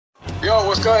Yo,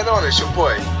 what's going on? It's your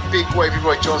boy, Big Wavy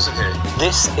Roy Johnson here.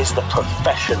 This is the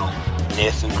professional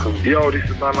Nathan Cruz. Yo, this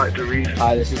is Man Like Doris.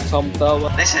 Hi, this is Tom Thurber.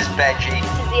 This is Benji.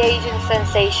 This is the Asian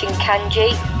sensation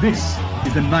Kanji. This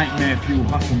is the Nightmare Fuel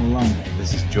Hassan Malone.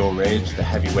 This is Joe Rage, the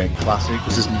Heavyweight Classic.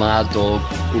 This is Mad Dog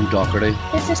O'Doherty.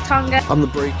 This is Tonga. I'm the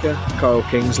Breaker, Carl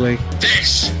Kingsley.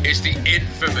 This is the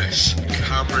infamous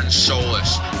Cameron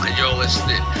Solis, and you're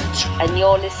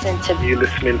listening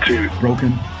to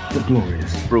Broken but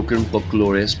Glorious. Broken but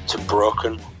Glorious. To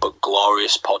Broken but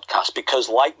Glorious podcast, because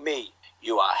like me,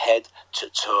 you are head to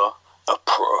toe a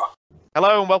pro.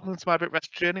 Hello and welcome to my Brit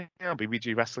Wrestling Journey on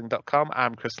bbgwrestling.com.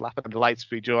 I'm Chris Lappin and delighted to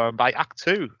be joined by Act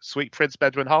 2, Sweet Prince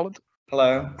Bedouin Holland.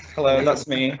 Hello, that's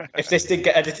me. If this did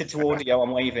get edited to audio,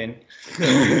 I'm waving.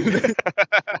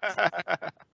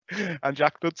 And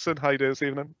Jack Dudson, how you doing this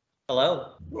evening?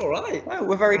 Hello. All right. Well,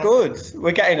 we're very good.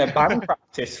 We're getting a band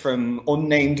practice from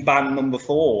unnamed band number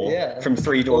 4 from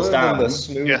Three Doors Down. The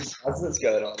smooth Yes. that's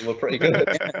going on. We're pretty good.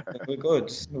 Yeah, we're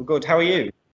good. We're good. How are you?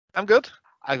 I'm good.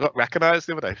 I got recognised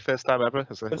the other day, first time ever.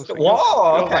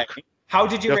 Whoa, okay. How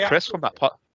did you You're react? Chris from that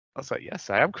pod. I was like, yes,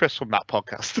 I am Chris from that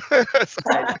podcast.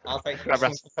 I'll take Chris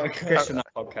Chris on that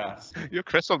podcast. You're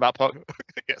Chris from that podcast.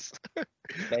 Yes.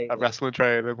 I'm wrestling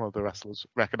training. One of the wrestlers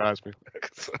recognised me.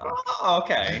 Oh,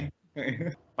 okay.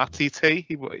 Matt TT,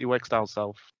 he works down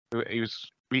south. He was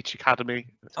Reach Academy.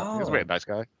 He was a really nice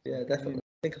guy. Yeah, definitely. I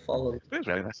think I follow him. It was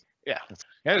really nice. Yeah,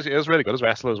 it was really good as a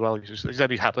wrestler as well. He's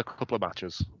only had a couple of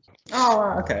matches.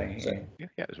 Oh, okay. So, yeah,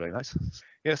 it was really nice.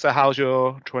 Yeah, so how's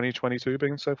your 2022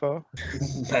 been so far?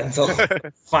 Mental.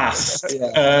 Fast.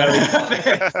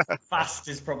 Yeah. Fast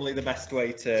is probably the best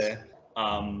way to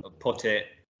put it.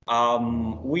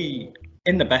 We,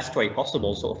 in the best way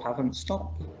possible, sort of haven't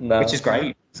stopped, which is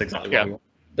great. That's exactly what we want.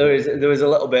 There was a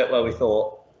little bit where we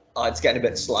thought, it's getting a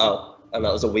bit slow, and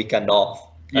that was a weekend off.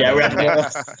 Yeah, we had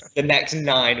the next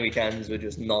 9 weekends were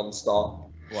just non-stop.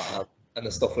 Wow. And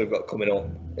the stuff we've got coming up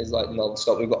is like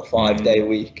non-stop. We've got a 5-day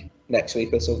week next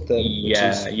week or something.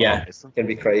 Yeah. It's going to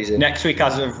be crazy. Next week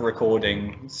as of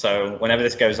recording, so whenever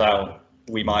this goes out,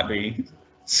 we might be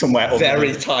somewhere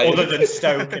tired. other than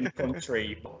Stoke in the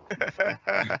country.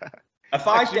 A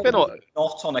 5-day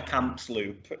not on a camps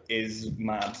loop is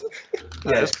mad.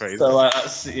 Yeah, that's crazy. So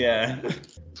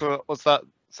So was that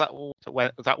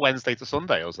Wednesday to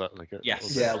Sunday, or was that like a?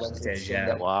 Yes. Yeah, Wednesday.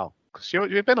 Yeah. Wow. Because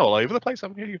you've been all over the place,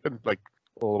 haven't you? You've been like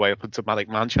all the way up into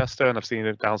Manchester, and I've seen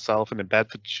it down south and in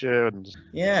Bedfordshire, and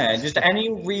yeah, just any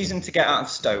reason to get out of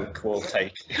Stoke we'll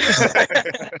take.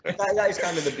 That is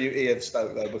kind of the beauty of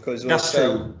Stoke, though, because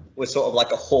we're sort of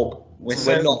like a hub.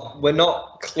 We're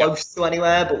not close to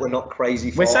anywhere, but we're not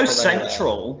crazy far. We're so from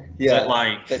central.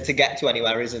 Anywhere. That to get to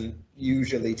anywhere isn't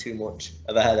usually too much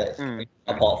of a headache.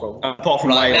 Apart from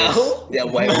right Wales. Now. Yeah,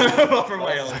 Wales. Apart from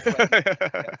Wales.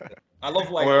 I love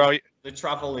Wales. Where are you? The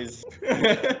travel is.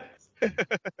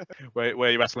 Where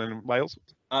are you wrestling in Wales?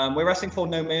 We're wrestling for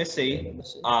No Mercy.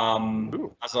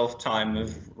 As of time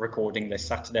of recording this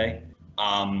Saturday.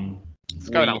 It's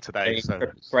going out today.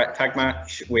 So. Brett tag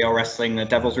match. We are wrestling the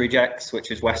Devil's Rejects, which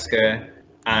is Wesker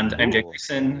and MJ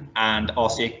Grayson, and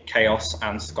RC Chaos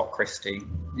and Scott Christie.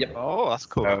 Yep. Oh, that's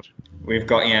cool. So we've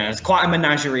got it's quite a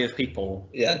menagerie of people.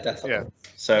 Yeah, definitely. Yeah.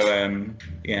 So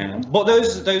but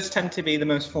those tend to be the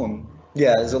most fun.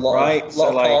 Yeah, there's a lot of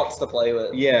parts to play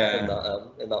with. Yeah. In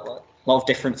that way. A lot of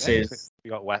differences. You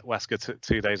got Wesker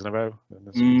 2 days in a row.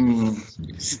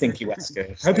 Stinky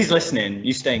Wesker. Hope he's listening.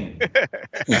 You stink.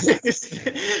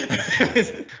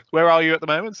 Where are you at the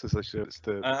moment? It's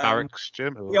the barracks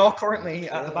gym. We are currently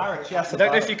at the barracks. Yes. I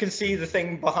don't know if you can see the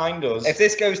thing behind us. If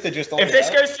this goes to just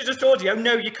audio,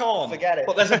 no, you can't. Forget it.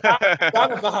 But there's a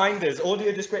banner behind us.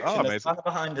 Audio description. There's a banner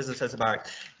behind us that says barracks.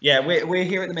 Yeah, we're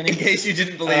here at the minute. In case you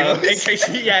didn't believe us. In case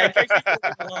you were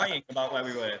lying about where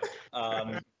we were.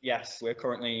 Yes, we're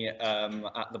currently at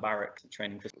the barracks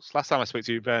training. Last time I spoke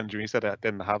to you, Ben, you said it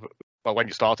didn't have. Well, when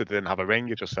you started, it didn't have a ring.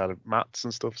 You just had mats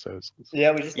and stuff. So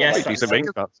we just decent rings.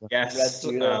 Yes,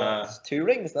 2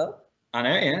 rings though. I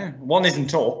know. Yeah, one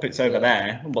isn't up; it's over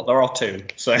there, but there are 2.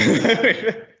 So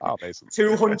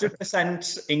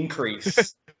 200%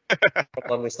 increase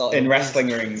when we started in wrestling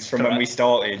rings from when we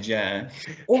started. Yeah.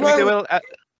 Although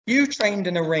you trained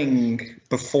in a ring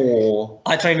before.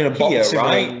 I trained in a boxing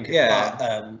right? ring.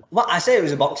 Yeah. Well, I say it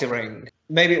was a boxing ring.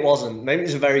 Maybe it wasn't. Maybe it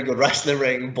was a very good wrestling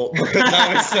ring, but because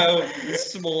I was so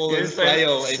small and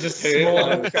frail, it just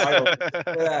hurt.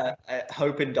 Yeah,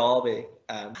 Hope in Derby.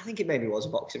 I think it maybe was a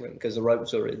boxing ring because the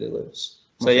ropes were really loose.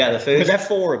 So yeah, the first. Was there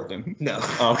 4 of them? No.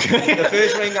 Okay. The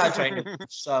first ring I trained in was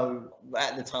so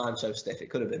at the time so stiff.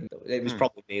 It could have been. It was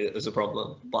probably me that was a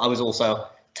problem, but I was also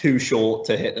too short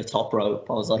to hit the top rope.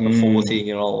 I was like a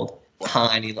 14-year-old.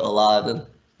 tiny little lad, and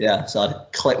yeah, so I'd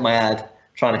clip my head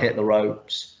trying to hit the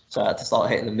ropes, so I had to start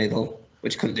hitting the middle,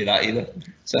 which couldn't do that either.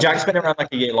 So Jack's been around like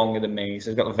a year longer than me,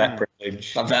 so he's got the vet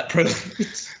privilege. that vet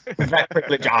privilege. Vet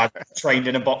privilege. I trained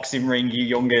in a boxing ring,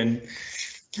 you youngin.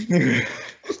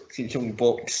 Young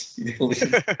bucks. That's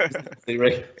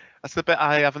the bit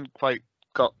I haven't quite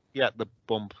got yet. The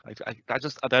bump. I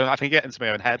don't. I think get into my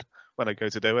own head when I go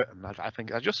to do it, and I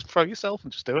think I just throw yourself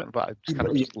and just do it, but I just kind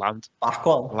of just land. Back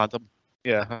on. Land them.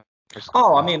 Yeah.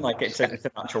 Oh, I mean, like it's a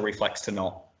natural reflex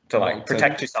to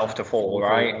protect yourself to fall,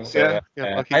 right? So,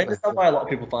 yeah. I understand why a lot of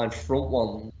people find front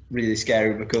one really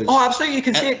scary because. Oh, absolutely, you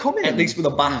can see it coming. At least with a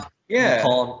back, yeah,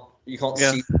 you can't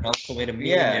see the ground coming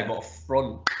immediately, but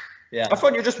front. Yeah. I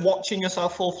thought you're just watching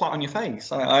yourself fall flat on your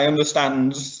face. I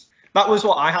understand. That was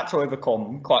what I had to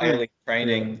overcome quite early in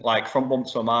training. Like front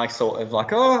bumps were my sort of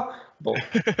like, oh, but.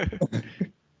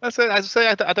 I say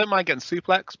I don't mind getting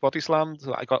suplex, body slammed.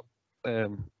 I got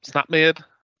snap made.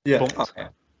 Yeah. Bumped. Okay.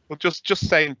 Well, just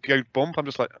saying go bump. I'm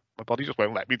just like my body just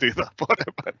won't let me do that.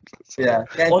 Yeah.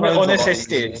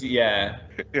 Unassisted. Yeah.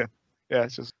 Yeah,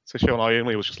 it's just so Sean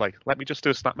Ironley was just like, let me just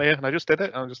do a snap mare, and I just did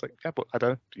it. And I'm just like, yeah, but I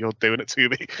don't. You're doing it to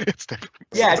me. It's different.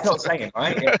 Yeah, it's not saying,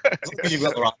 right? Yeah. Because you've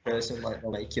got the right person, like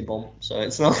they'll make you bump, so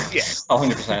it's not. Yeah,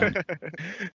 100%.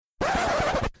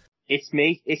 It's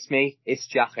me, it's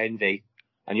Jack Envy,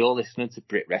 and you're listening to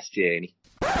Brit Rest Journey.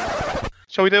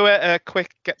 Shall we do a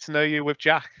quick get to know you with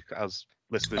Jack, as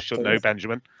listeners should know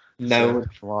Benjamin? No.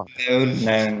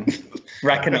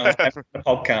 Recognise Ben from the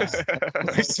podcast.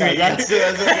 Sweet. That's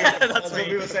what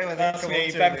we were saying when that's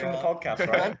me, Ben from the podcast,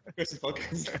 right? Chris's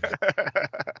podcast.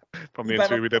 From the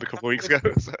interview we did a couple of weeks ago.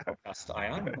 Podcast I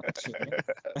am, actually.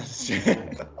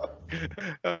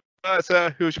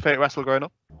 So, who was your favourite wrestler growing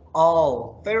up?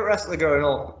 Oh, favourite wrestler growing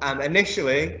up?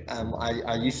 Initially,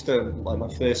 I used to, like,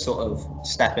 my first sort of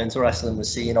step into wrestling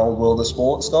was seeing old World of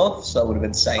Sport stuff, so it would have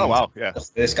been Saint. Oh, wow, yeah. The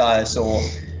first guy I saw,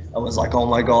 I was like, oh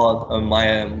my god. And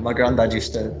my granddad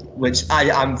used to, which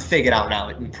I'm figured out now,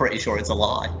 I'm pretty sure it's a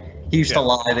lie. He used to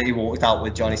lie that he walked out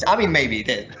with Johnny Saint. I mean, maybe he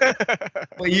did.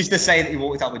 But he used to say that he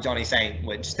walked out with Johnny Saint,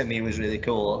 which to me was really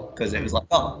cool because it was like,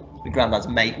 oh, my granddad's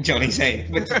mate, Johnny Saint.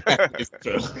 Which is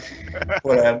true.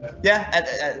 But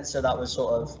so that was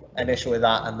sort of initially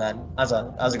that. And then as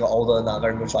I got older than that,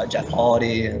 very much like Jeff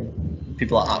Hardy and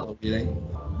people like that, really.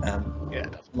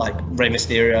 Like Rey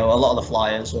Mysterio, a lot of the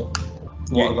Flyers. So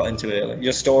what I got into early.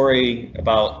 Your story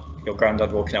about your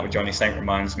granddad walking out with Johnny Saint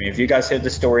reminds me. Have you guys heard the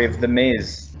story of The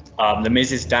Miz? The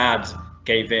Miz's dad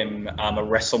gave him a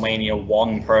WrestleMania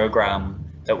 1 program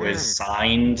that was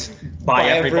signed by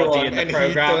everybody in the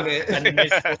program, and The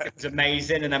Miz thought it was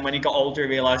amazing. And then when he got older, he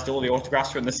realised all the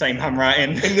autographs were in the same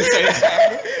handwriting, in the same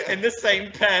pen, in the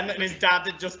same pen, and his dad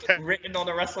had just written on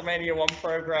a WrestleMania 1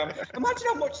 program. Imagine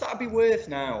how much that'd be worth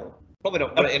now. Probably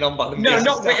not written on by the Miz. No,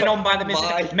 not written on by the Miz.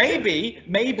 Maybe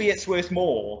it's worth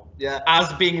more. Yeah.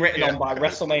 As being written on by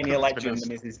WrestleMania legend the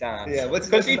Miz's dad. Yeah.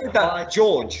 Because he did that.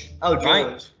 George. Oh, George.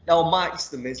 Right? No, Mike's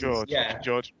the Miz. George.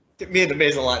 Me and the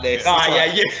Miz are like this.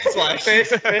 It's like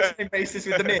first name basis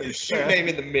with the Miz. Shoot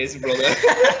naming the Miz, brother.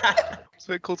 Is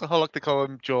it cool to they call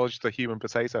him George the Human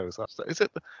Potato? Is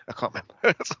it? I can't remember.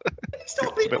 It's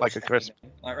a bit like a crisp.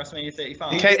 Like WrestleMania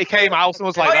 35. He came out and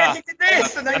was like that. He did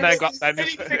this, and then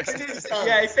he fixed his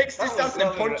he fixed his stance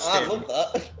and punched him. I love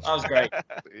that. That was great.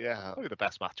 Yeah, probably the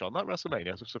best match on that WrestleMania.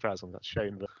 It was surprisingly, that's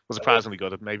Shane. It was surprisingly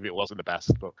good. Maybe it wasn't the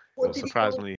best, but it was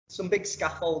surprisingly. Some big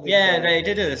scaffolding. Yeah, they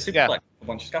did a superplex. A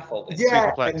bunch of scaffolding.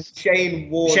 Yeah, and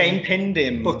Shane pinned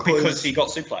him because he got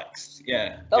suplexed.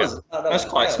 Yeah, that's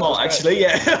quite smart, actually.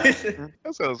 Yeah. It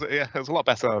was a lot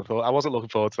better than I thought. I wasn't looking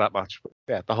forward to that match, but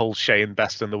yeah, the whole Shane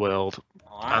best in the world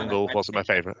angle wasn't my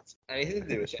favourite. Anything to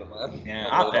do with Shane, man.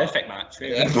 Yeah, perfect match.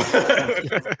 Really.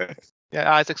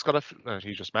 Yeah, Isaac's got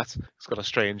you just met. He's got a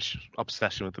strange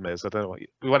obsession with the Miz. I don't know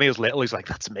when he was little, he's like,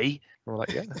 "That's me." And we're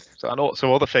like, "Yeah." So I know.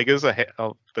 So all the figures are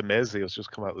of the Miz. He was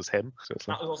just come out as him. So it's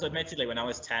like, that was also admittedly when I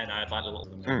was 10, I had like little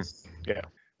Miz. Yeah.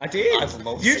 I did.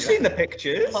 You've seen the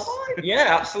pictures?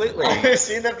 Yeah, absolutely. I've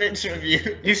seen the picture of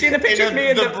you. You've seen the picture of me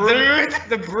and the Brood?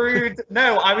 The Brood.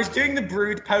 No, I was doing the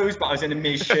Brood pose, but I was in a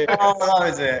Miz shirt. Oh, that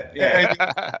was it. Yeah.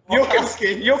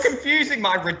 You're confusing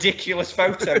my ridiculous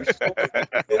photos.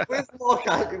 Where's Mark?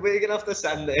 We're going to have to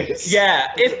send this.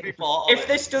 Yeah, if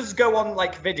this does go on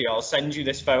like video, I'll send you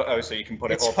this photo so you can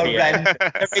put it up here.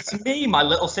 It's me, my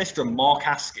little sister, and Mark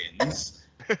Haskins.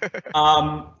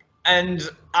 And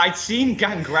I'd seen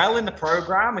Gangrel in the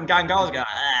program, and Gangrel was going,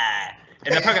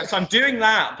 in the program. So I'm doing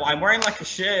that, but I'm wearing like a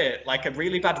shirt, like a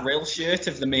really bad real shirt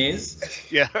of The Miz.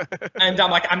 Yeah. And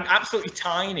I'm absolutely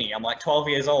tiny. I'm like 12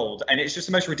 years old, and it's just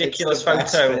the most ridiculous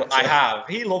photo I have.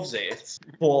 He loves it,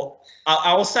 but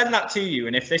I will send that to you.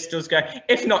 And if this does go,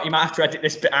 if not, you might have to edit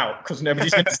this bit out because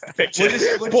nobody's going to see the picture.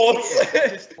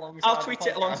 I'll tweet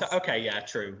it alongside. Okay, yeah,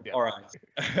 true. Yeah. All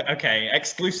right. Okay,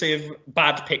 exclusive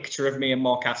bad picture of me and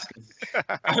Mark Haskins.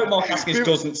 I hope Mark Haskins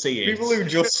doesn't see it. People who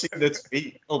just see the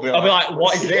tweet will be I'll be like,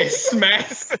 what is this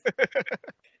mess?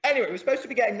 Anyway, we're supposed to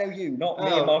be getting to know you, not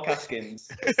me and Mark Haskins.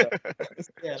 So,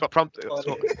 yeah. So what prompted?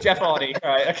 Jeff Hardy.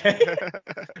 Right. Okay.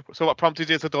 So what prompted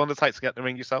you to don the tights to get in the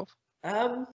ring yourself?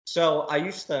 So I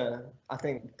used to, I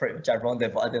think pretty much everyone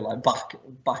did, but I did like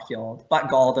back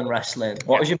garden wrestling.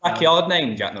 What was your backyard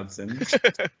name, Jack Knudsen?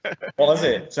 What was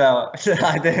it? So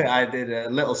I did a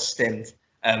little stint.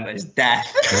 It's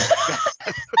Death.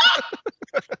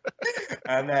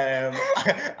 And then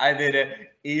I did an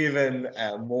even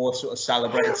more sort of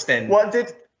celebrated stint. What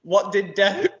did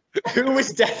Death? Who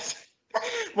was Death?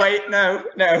 Wait, no.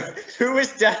 Who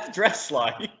was Death dressed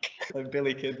like? Like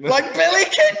Billy Kidman. Like Billy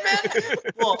Kidman?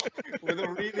 What? With a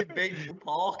really big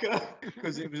parka,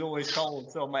 because it was always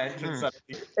cold. So my entrance.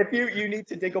 If you need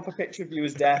to dig up a picture of you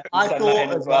as Death, I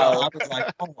thought as well. I was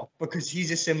like, oh, because he's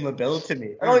a similar build to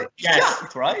me. Oh, yes,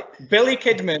 jacked, right? Billy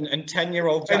Kidman and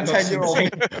 10-year-old Jack. And 10-year-old.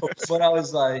 But I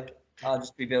was like, I'll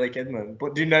just be Billy Kidman.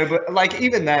 But but like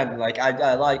even then, like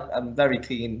I'm very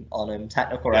keen on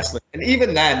technical wrestling. And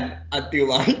even then, I'd be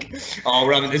like, oh,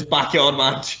 we're having this backyard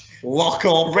match. Lock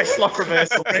up, wrist lock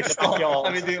reversal, wrist lock.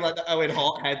 I've been doing like the Owen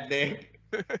Hart head thing.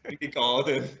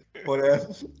 Garden.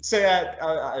 But so yeah,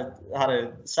 I had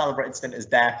a celebrated stint as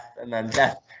Death, and then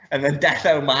Death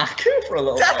O'Mac for a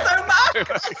little bit. Death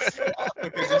O'Mac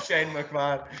because of Shane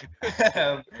McMahon,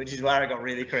 which is where I got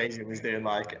really crazy. Was doing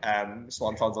like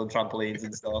swantons on trampolines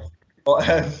and stuff. But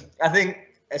I think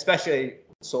especially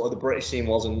sort of the British scene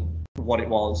wasn't what it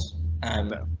was.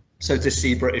 So to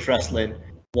see British wrestling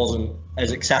wasn't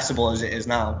as accessible as it is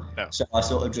now. No. So I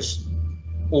sort of just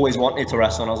always wanted to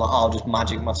wrestle, and I was like, I'll just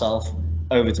magic myself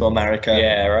over to America.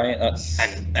 Yeah, right. That's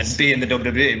and be in the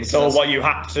WWE. So what you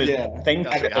had to think.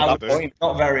 I'm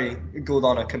not very good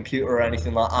on a computer or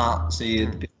anything like that. So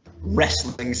you'd be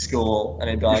wrestling school, and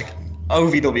it'd be like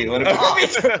OVW. And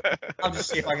I'll just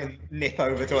see if I can nip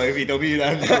over to OVW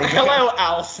then. Hello,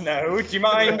 Al Snow. Do you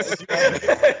mind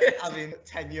having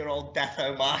 10-year-old Death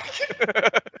O'Mac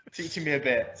teaching me a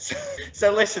bit?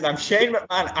 So listen, I'm Shane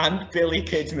McMahon and Billy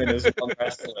Kidman as one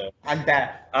wrestler. And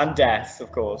Death,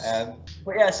 of course.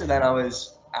 But yeah, so then I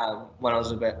was, when I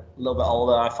was a little bit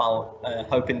older, I found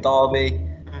Hope in Derby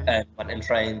and went and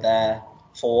trained there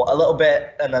for a little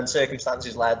bit, and then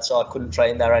circumstances led so I couldn't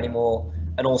train there anymore.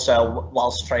 And also,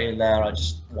 whilst training there, I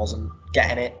just wasn't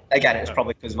getting it. Again, it was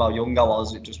probably because of how young I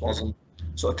was. It just wasn't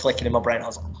sort of clicking in my brain. I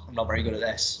was like, I'm not very good at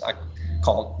this. I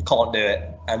can't do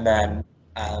it. And then,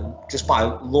 just by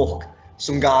luck,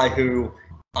 some guy who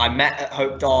I met at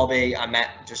Hope Derby, I met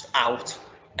just out,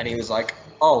 and he was like,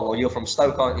 oh, well, you're from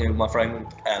Stoke, aren't you? My friend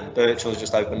Birch was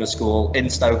just opened a school in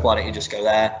Stoke. Why don't you just go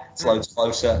there? It's loads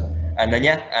closer. And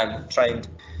then, trained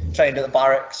at the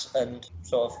barracks and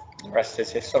sort of. The rest is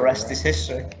history. The rest is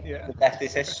history. Yeah. The death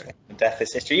is history. The death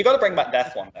is history. You got to bring back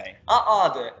Death one day.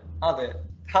 I'll do it.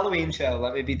 Halloween show.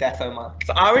 Let me be Death O'Mac.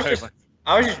 So I was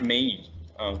just me.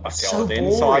 So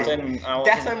boring. So I didn't.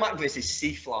 Death O'Mac versus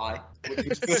Seafly,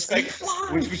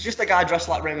 which was just a guy dressed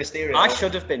like Rey Mysterio. I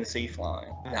should have been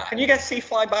Seafly. Nah. Can you get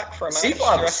Seafly back for a match?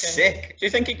 Seafly was sick. Do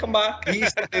you think he'd come back?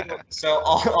 So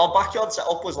our backyard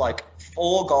setup was like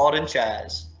 4 garden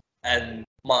chairs and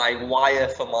my wire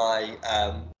for my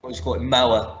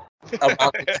mower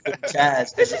around the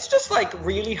chairs. This is just like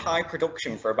really high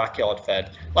production for a backyard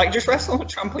fed. Like just wrestle on a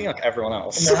trampoline like everyone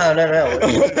else.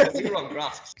 No. We were on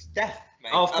grass. Death, mate.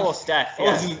 Oh, of course, Death.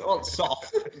 Yeah. It wasn't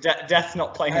soft. Death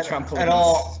not playing a trampoline. And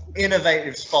our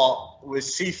innovative spot was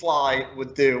Seafly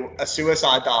would do a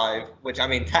suicide dive, which I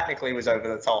mean technically was over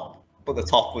the top, but the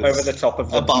top was over the top of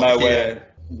the mower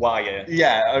wire.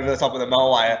 Yeah, over the top of the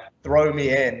mower wire. Throw me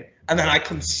in. And then I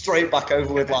come straight back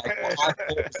over with like what I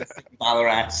thought was a Finn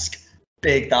Balor-esque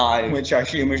big dive, which I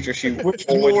assume was just you. Which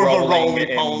more of a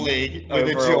roly-poly with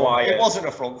a jump. It wasn't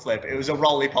a front flip. It was a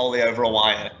roly-poly over a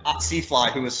wire at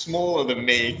Seafly, who was smaller than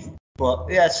me. But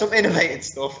yeah, some innovative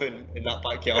stuff in that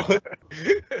backyard.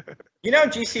 You know,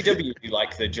 GCW do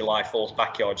like the July 4th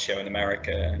backyard show in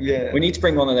America. Yeah. We need to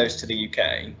bring one of those to the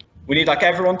UK. We need like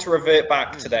everyone to revert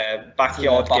back to their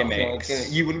backyard gimmicks.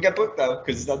 You wouldn't get booked though,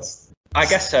 because that's. I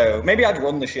guess so. Maybe I'd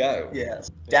run the show. Yeah.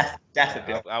 Death would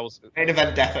be. I was main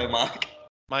event Death O'Mac.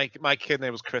 My kid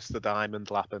name was Chris the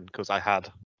Diamond Lappin because I had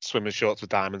swimming shorts with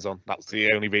diamonds on. That's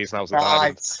the only reason I was a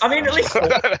diamond. I mean, at least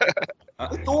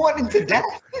Thor went into death.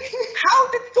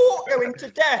 how did Thor go into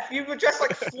death? You were dressed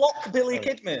like Flock Billy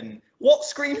Kidman. What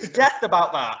screams death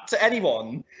about that to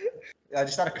anyone? I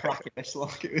just had a crack at this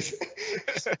look. It was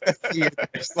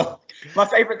My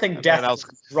favourite thing, Death, else-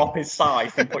 was drop his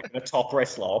scythe and put it in a top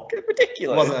wrist lock.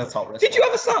 Ridiculous. wasn't a top wrist. Did you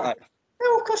have a scythe?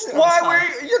 No, of course it Why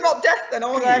was. were you're not Death then,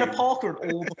 are I you? had a Parker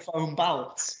and all the foam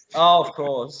belts. Oh, of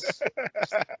course.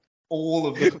 All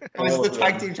of them. I was All the of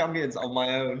tag them. team champions on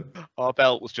my own. Our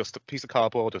belt was just a piece of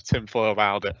cardboard with tinfoil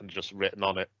around it and just written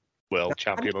on it, world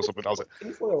champion or something. I was like,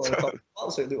 Tinfoil on top.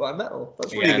 Also, look like metal.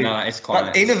 That's Yeah, really no, it's quite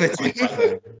that's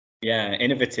innovative. Yeah,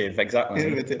 innovative, exactly.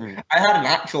 Innovative. I had an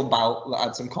actual belt that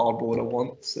had some cardboard on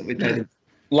once that we did.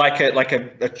 Like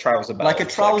a trouser belt. Like a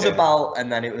trouser belt,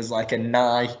 and then it was like a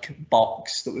Nike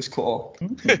box that was cut up.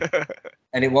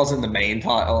 And it wasn't the main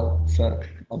title for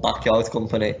a backyard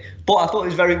company. But I thought it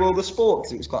was very World of Sport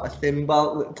because it was quite a thin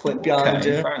belt that clipped behind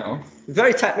you. Fair enough.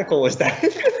 Very technical was that. You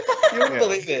wouldn't Yeah.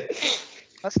 believe it.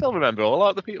 I still remember all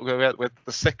of the people we had with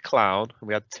the Sick Clown and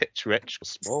we had Titch Rich.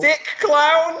 Was small. Sick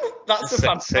Clown? That's a Sick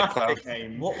fantastic Clown.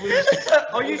 name. What was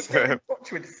Are you still in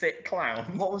touch with Sick Clown?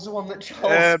 what was the one that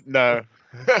Charles? No.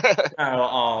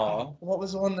 Oh, What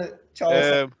was the one that Charles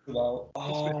talked about?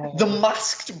 oh. The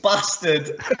Masked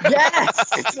Bastard.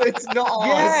 Yes! It's not ours.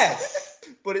 Yes!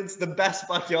 But it's the best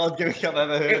backyard gimmick I've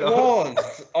ever heard It of.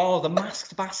 was. Oh, the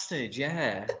Masked Bastard,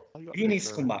 yeah. He needs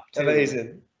to come back too.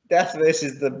 Amazing. Death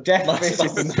versus the Death Masked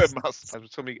versus Bastard.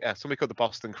 Somebody called the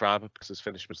Boston Crab because his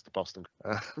finish was the Boston.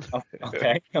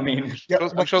 Okay, I mean,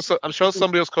 I'm sure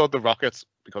somebody else called the Rockets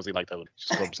because he liked that one. Just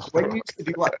called himself the When you Rockets. used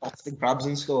to do like Boston crabs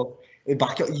and stuff in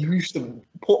backyard, you used to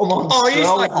put them on. oh, you used to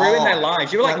so like ruin hard. their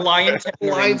lives. You were like lion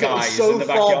tendering Lines that were guys so in the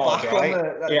far backyard, back right?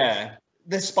 on the, Yeah.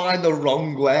 the spine the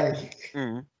wrong way.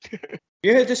 Mm.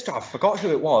 You heard this stuff. I forgot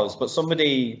who it was, but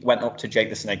somebody went up to Jake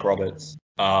the Snake Roberts,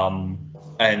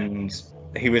 and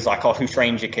he was like, "Oh, who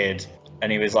trained your kid?"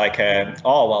 And he was like,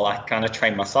 "Oh, well, I kind of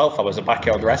trained myself. I was a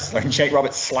backyard wrestler." And Jake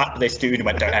Roberts slapped this dude and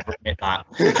went, "Don't ever admit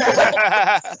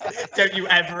that. Don't you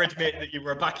ever admit that you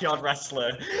were a backyard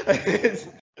wrestler."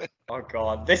 Oh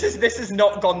God, this has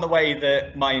not gone the way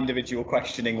that my individual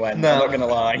questioning went. No. I'm not gonna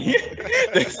lie.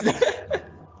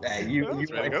 Yeah, you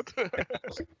That's very good.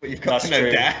 but you've got That's to know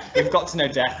true. Death. You've got to know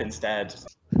Death instead.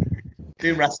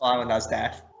 Doom Wrestle Island has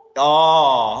Death.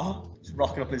 Oh, Just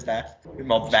rocking up his Death with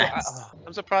my vest.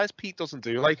 I'm surprised Pete doesn't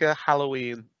do like a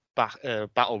Halloween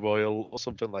battle royal or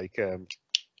something like.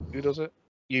 Who does it?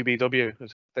 UBW.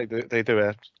 They do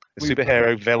a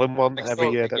superhero villain one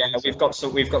every year. don't Yeah, they? we've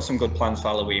got some good plans for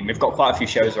Halloween. We've got quite a few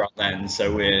shows around then,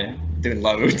 so we're Doing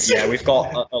loads. yeah, we've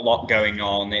got a lot going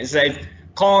on. It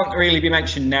can't really be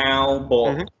mentioned now,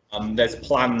 but there's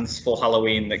plans for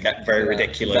Halloween that get very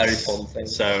ridiculous. very fun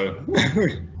things. So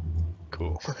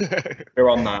Cool. we're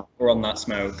on that. We're on that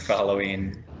smoke for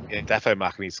Halloween. Yeah, Defo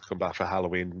Mac needs to come back for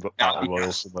Halloween battle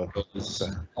royal somewhere.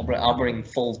 I'll bring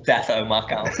full Death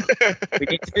Omac out. We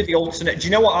need to do the alternate. Do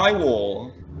you know what I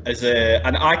wore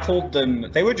and I called them?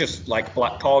 They were just like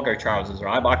black cargo trousers,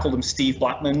 right? But I called them Steve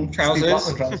Blackman trousers.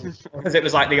 Steve Blackman trousers. Because it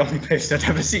was like the only person I'd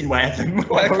ever seen wear them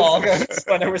Wear cargos.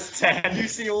 when I was 10. You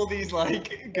see all these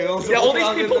like girls. Yeah, all these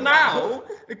around in people the- now,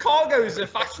 the cargos are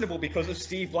fashionable because of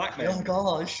Steve Blackman. Oh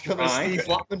gosh, got the Right. Steve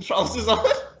Blackman trousers on.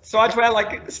 So I'd wear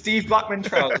like Steve Blackman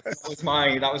trousers.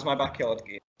 That was my backyard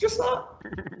gear. Just that.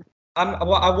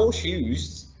 I wore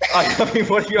shoes. I mean,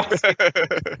 what are you asking?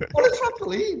 On a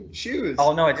trampoline, shoes.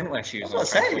 Oh no, I didn't wear shoes That's on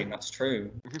what I'm saying. trampoline. That's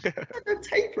true. No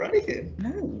tape or anything.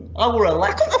 No. I wore a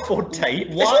I couldn't afford tape.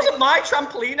 This Why? wasn't my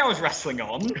trampoline I was wrestling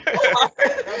on.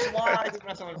 That's why I didn't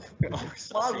wrestle on. My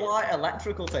Oh, white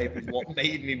electrical tape is what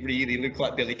made me really look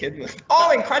like Billy Kidman.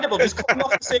 oh, incredible. Just cutting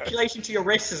off the circulation to your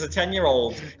wrists as a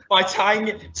 10-year-old by tying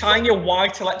your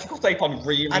white electrical tape on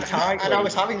really tightly. And I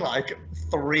was having like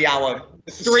 3-hour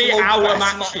 3-hour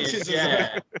slugfest matches, as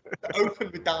yeah. well.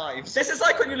 Open with dives. This is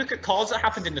like when you look at cars that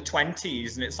happened in the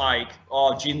 20s and it's like,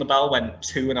 oh, Gene LaBelle went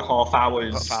 2.5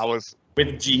 hours Hours.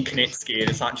 with Gene Knitsky and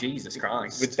it's like, Jesus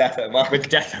Christ. With Death Omac. With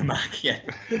Death Omac, yeah.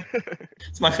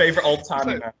 It's my favourite old-time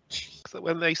So- match. So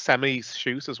when they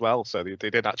semi-shoot as well, so they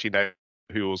didn't actually know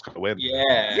who was going to win.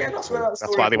 Yeah. Yeah, that's where that That's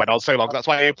story why they went on so long. That's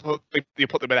why you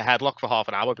put them in a headlock for half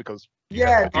an hour because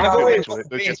Yeah, I've always,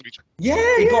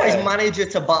 he got his manager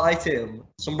to buy him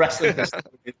some wrestling.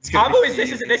 I've always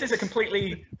this is a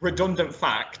completely redundant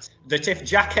fact that if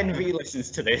Jack NV listens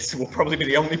to this, will probably be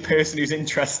the only person who's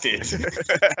interested.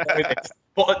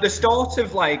 But at the start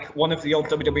of like one of the old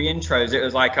WWE intros, it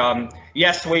was like,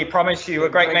 yes, we promise you a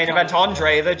great main event,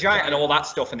 Andre the Giant, and all that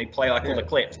stuff, and they play like all the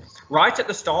clips. Right at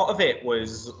the start of it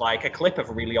was like a clip of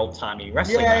a really old-timey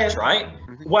wrestling match, right?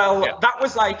 Well, that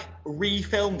was like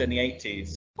refilmed in the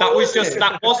 80s. That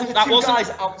wasn't guys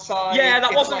outside. Yeah,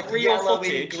 that wasn't like real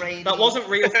footage. That wasn't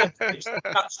real footage.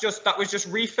 That was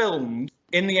just refilmed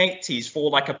in the 80s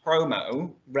for like a promo.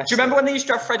 Do you remember when they used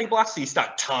to have Freddie Blassie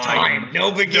start time?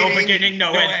 No beginning,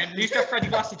 no end. They used to have Freddie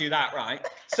Blassie do that, right?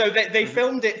 So they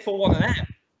filmed it for one of them.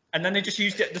 And then they just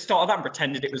used it at the start of that and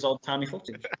pretended it was old-timey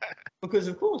footage. Because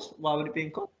of course, why would it be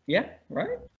in cut? Yeah,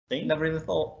 right. See, never even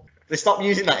thought. They stopped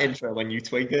using that intro when you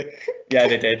twigged it. Yeah,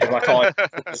 they did. They're like,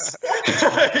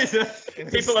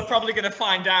 people are probably going to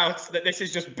find out that this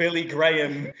is just Billy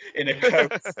Graham in a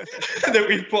coat that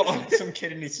we've put on some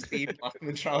kid in his speed black and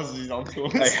the trousers he's on to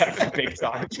us. Yeah, big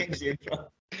time. Change the intro.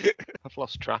 I've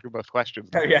lost track of both questions.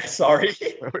 Oh yeah, sorry.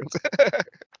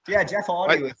 Yeah, Jeff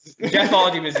Hardy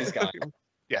was this guy.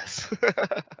 Yes.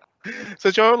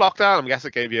 So during lockdown, I'm guessing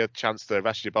it gave you a chance to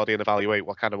rest your body and evaluate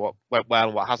what went well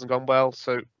and what hasn't gone well.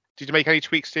 So did you make any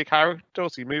tweaks to your character or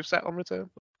to your moveset on return?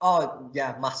 Oh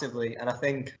yeah, massively. And I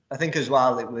think as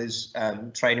well it was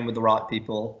training with the right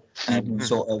people and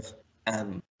sort of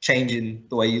changing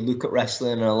the way you look at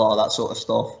wrestling and a lot of that sort of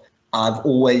stuff. I've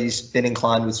always been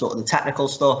inclined with sort of the technical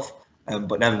stuff,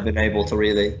 but never been able to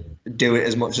really do it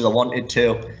as much as I wanted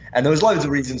to. And there was loads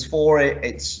of reasons for it.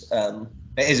 It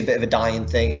is a bit of a dying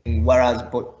thing,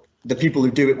 but the people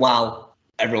who do it well,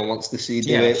 everyone wants to see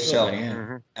do it.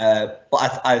 Sure,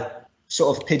 but I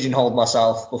sort of pigeonholed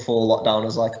myself before lockdown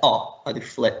as like, I do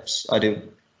flips, I do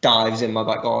dives in my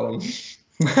back garden.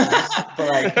 But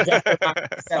like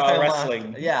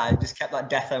wrestling. Yeah, I just kept that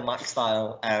Death Max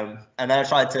style. And then I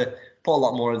tried to put a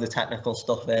lot more of the technical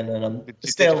stuff in, and I'm Did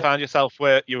you find yourself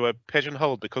where you were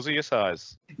pigeonholed because of your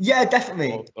size? Yeah,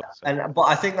 definitely. But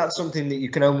I think that's something that you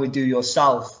can only do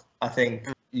yourself. I think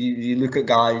you look at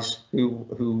guys who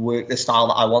work the style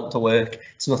that I want to work.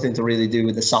 It's nothing to really do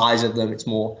with the size of them. It's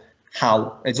more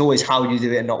it's always how you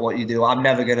do it and not what you do. I'm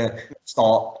never gonna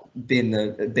start being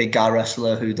the big guy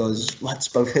wrestler who does let's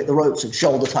both hit the ropes and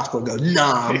shoulder tackle and go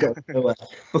I'm going nowhere,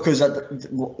 because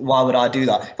why would I do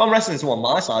that? If I'm wrestling someone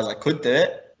my size, I could do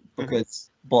it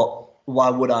but why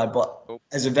would I? But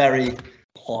as a very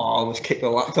I almost kicked the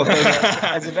laptop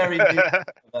as a very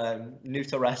new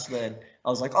to wrestling, I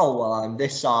was like, I'm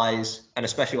this size, and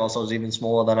especially whilst I was even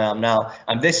smaller than I am now,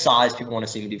 I'm this size, people want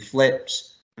to see me do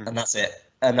flips and that's it.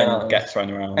 And then get thrown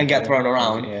around.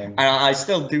 Yeah. And I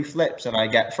still do flips and I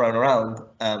get thrown around.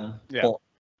 But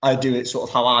I do it sort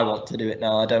of how I want to do it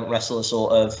now. I don't wrestle a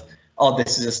sort of,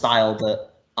 this is a style that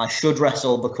I should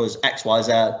wrestle because X, Y,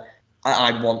 Z.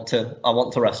 I want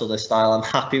to wrestle this style. I'm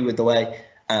happy with the way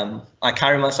I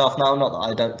carry myself now. Not that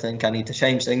I don't think I need to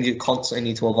change things. You constantly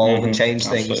need to evolve and change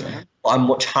things. But I'm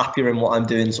much happier in what I'm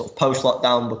doing sort of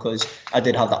post-lockdown, because I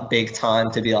did have that big time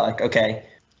to be like, okay,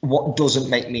 what doesn't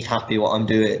make me happy what I'm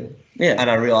doing? Yeah.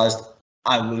 And I realized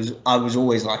I was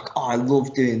always like, I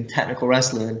love doing technical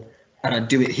wrestling, and I'd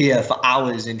do it here for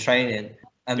hours in training,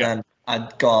 and then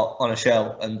I'd go out on a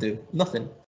show and do nothing.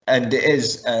 And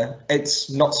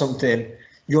it's not something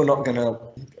you're not gonna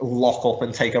lock up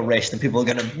and take a risk, and people are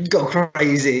gonna go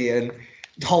crazy and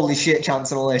holy shit chance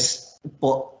and all this.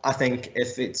 But I think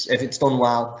if it's done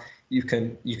well, you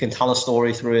can tell a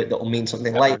story through it that will mean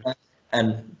something later.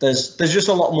 And there's just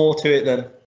a lot more to it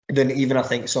than even I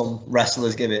think some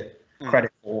wrestlers give it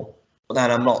credit for. But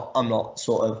then I'm not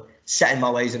sort of setting my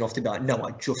ways enough to be like, no,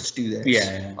 I just do this.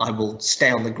 Yeah. I will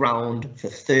stay on the ground for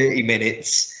 30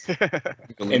 minutes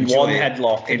in one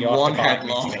headlock. In one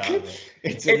headlock.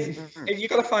 You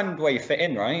got to find where you fit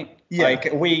in, right? Yeah.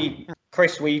 Like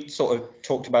Chris, we sort of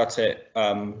talked about it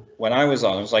when I was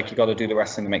on. It was like, you got to do the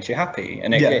wrestling that makes you happy.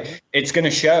 And it's going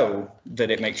to show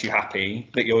that it makes you happy,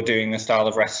 that you're doing the style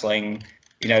of wrestling,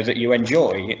 that you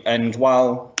enjoy. And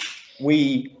while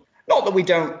not that we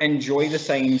don't enjoy the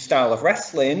same style of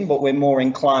wrestling, but we're more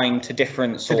inclined to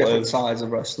different sides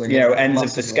of wrestling, ends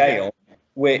of the scale,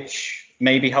 which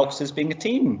maybe helps us being a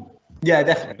team. Yeah,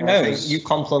 definitely. I think you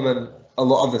complement a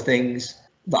lot of the things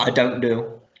that I don't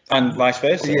do. And vice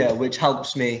versa. Yeah, which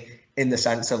helps me in the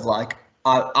sense of like,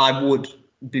 I would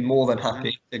be more than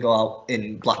happy to go out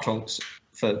in black trunks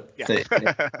for 30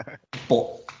 minutes.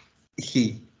 But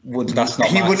he wouldn't. That's not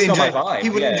he wouldn't enjoy. my vibe. He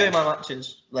wouldn't enjoy my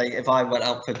matches. Like if I went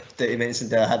out for 30 minutes and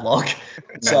did a headlock.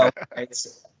 So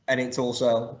and it's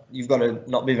also, you've got to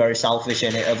not be very selfish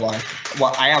in it of like,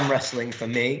 well, I am wrestling for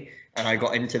me, and I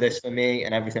got into this for me,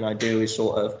 and everything I do is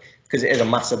sort of, because it is a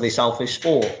massively selfish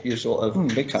sport, you're sort of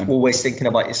big time. always thinking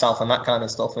about yourself and that kind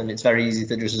of stuff, and it's very easy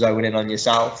to just zone in on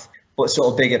yourself. But sort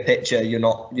of bigger picture, you're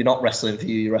not wrestling for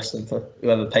you, you're wrestling for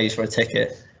whoever pays for a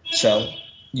ticket. So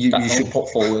you should put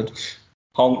forward.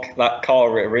 Honk, that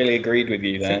car really agreed with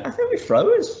you there. I think we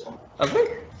froze. Have we?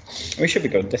 We should be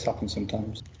good. This happens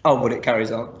sometimes. Oh, but it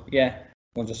carries on. Yeah.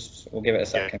 We'll give it a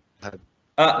second. There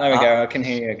we go. I can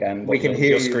hear you again. We can hear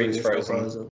your you. Screen's It's still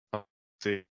frozen.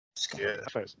 See. Yeah,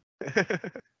 frozen.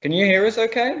 Can you hear us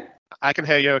okay? I can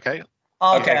hear you okay.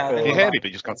 Oh, Okay, okay, cool. You hear me, but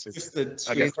you just can't see. Just the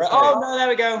Okay. screen. Oh, no, there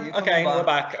we go. You're Okay, coming we're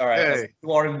back. All right. Hey.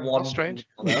 You are in one. That's strange.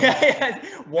 Yeah,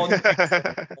 One That's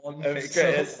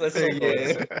pixel all a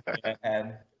year.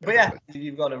 Yeah. But yeah,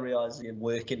 you've got to realise you're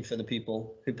working for the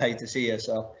people who pay to see you.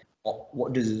 So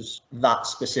what does that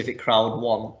specific crowd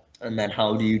want? And then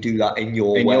how do you do that in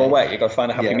your way? In your way, you've got to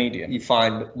find a happy Yeah, medium. You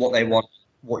find what they want,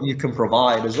 what you can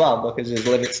provide as well, because there's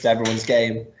limits to everyone's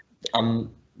game.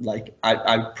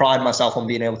 I pride myself on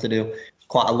being able to do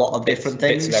quite a lot of different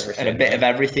Bits things of everything, and a bit yeah. of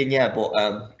everything, yeah.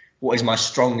 But what is my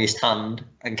strongest hand,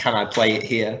 and can I play it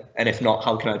here? And if not,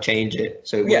 how can I change it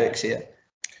so it Yeah. works here?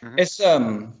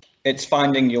 It's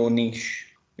finding your niche,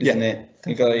 isn't it?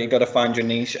 You got to find your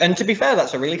niche. And to be fair,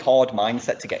 that's a really hard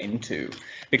mindset to get into,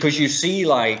 because you see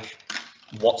like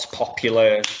what's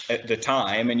popular at the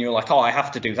time, and you're like, oh, I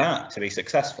have to do that to be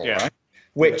successful, Yeah. right?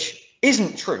 Which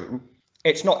isn't true.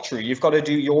 It's not true. You've got to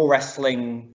do your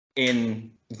wrestling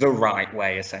in the right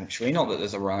way, essentially. Not that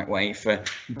there's a right way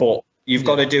but you've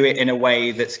got to do it in a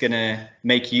way that's going to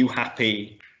make you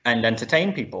happy and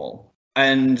entertain people.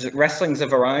 And wrestling's a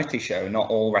variety show. Not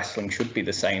all wrestling should be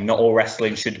the same. Not all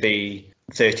wrestling should be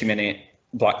 30-minute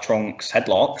black trunks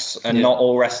headlocks, and not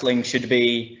all wrestling should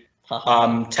be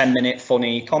 10-minute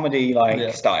funny comedy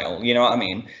style. You know what I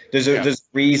mean? There's a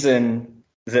reason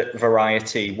that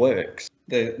variety works.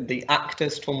 The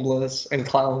actors, tumblers, and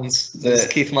clowns, as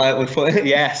Keith Myatt would put it.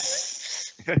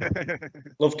 Yes.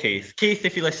 Love Keith. Keith,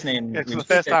 if you're listening, Yeah, 'cause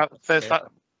the first time.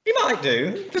 you might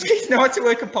do. Does Keith know how to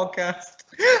work a podcast?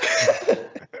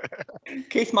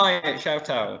 Keith Myatt, shout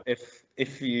out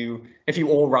if you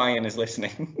or Ryan is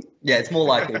listening. Yeah, it's more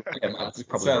likely. It's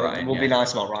probably so Ryan, we'll yeah. be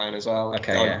nice about Ryan as well.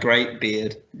 Okay, Oh, yeah. Great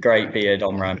beard. Great beard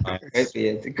on Ryan Myatt. Great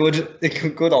beard.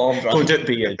 Good arm drag. Good at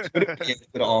beard.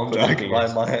 Good arm Good drag. beard.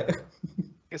 Ryan Myatt.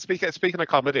 Speaking of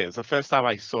comedies, the first time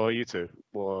I saw you two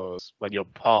was when you're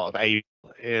part of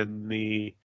in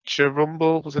the Future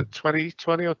Rumble. Was it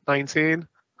 2020 or 19? Can't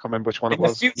remember which one it In the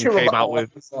was. Future You came Rumble. out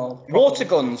with Water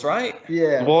guns, right?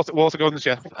 Yeah. water guns,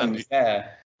 yeah. And Yeah.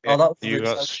 Oh, that was you the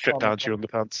got first stripped one. down to your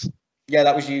underpants. Yeah,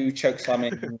 that was you choke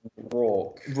slamming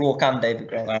Rourke. Rourke and David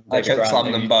Grant. And I David choke Grant,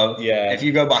 slammed them both. yeah. If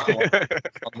you go back on them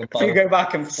If you both, go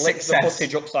back and flip Success. the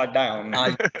footage upside down,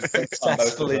 I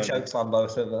successfully them. choke slammed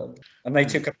both of them. and they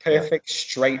took a perfect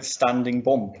straight standing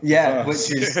bump. Yeah, Oh.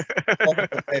 which is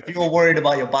if you're worried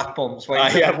about your back bumps,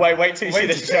 wait wait till you see wait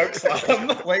the choke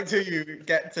slam. wait till you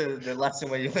get to the lesson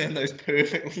where you learn those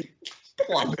perfectly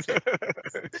planted,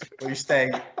 where you stay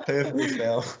perfectly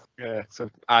still. Yeah, so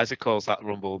Isaac calls that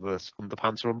rumble the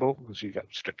underpants rumble because you get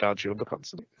stripped down to your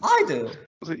underpants. I do.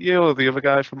 Was it you or the other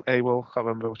guy from AWOL? Can't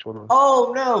remember which one it was.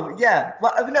 Oh no, yeah.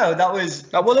 Well, no, that was.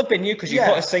 That will have been you because you Yeah.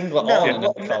 put a singlet No, on and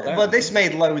well, then fell down. but this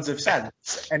made loads of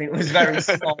sense, and it was very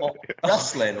smart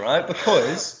wrestling, right?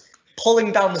 Because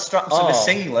pulling down the straps of a Oh.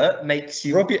 singlet makes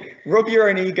you. Rub your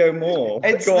own ego more.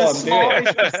 It's Go the on, do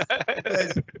it. smartest.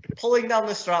 Because pulling down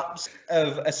the straps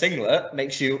of a singlet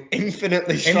makes you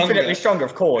infinitely stronger. Infinitely stronger,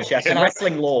 of course. Yes, in And I-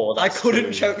 wrestling lore. I that's couldn't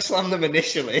true. choke slam them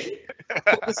initially.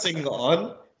 Put the singlet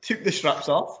on, took the straps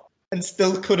off, and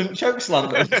still couldn't choke slam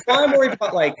them. That's why I'm worried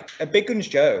about like a Big Guns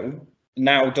Joe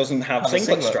now doesn't have Have a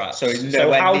singlet singlet, straps. so he's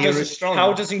nowhere how near does as strong.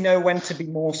 how does he know when to be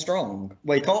more strong?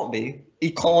 Well, he can't be.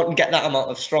 He can't get that amount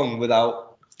of strong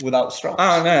without straps.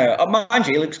 I don't know. Mind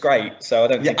you, he looks great, so I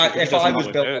don't Yeah, think. if I was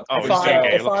built, Oh, if he's I,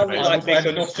 okay, if I looks was amazing. like Big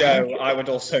I'd Guns Joe, I would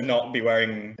also not be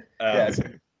wearing a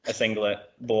singlet.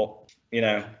 But you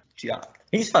know, Yeah.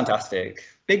 he's fantastic.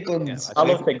 Big Guns. I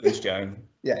love Big Guns Joe.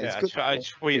 Yeah, Yeah, it's good. I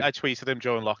tweeted him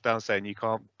during lockdown saying you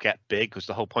can't get big because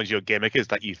the whole point of your gimmick is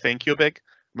that you think you're big.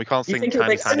 We can't You sing think you're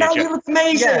tiny, big, so tiny now Joe. you look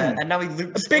amazing. Yeah, and now he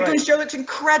looks Big great. Guns Joe looks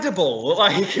incredible.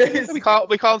 Like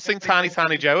We can't sing tiny,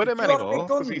 tiny Joe at him You are anymore. Big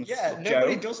Guns. Yeah, Joe.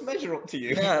 nobody does measure up to you.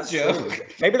 Yeah, that's Joe. true.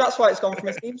 Maybe that's why it's gone from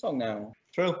his theme song now.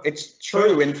 True. It's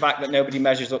true, in fact, that nobody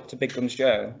measures up to Big Guns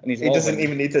Joe, and he's He doesn't evolving.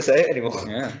 even need to say it anymore.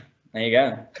 Yeah, There you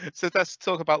go. So let's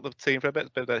talk about the team for a bit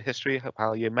of history of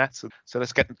how you met. So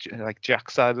let's get like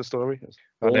Jack's side of the story.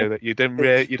 I know that you didn't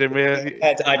really.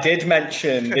 I did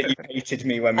mention that you hated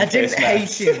me when we first met. I didn't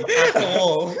hate him at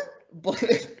all.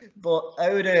 But I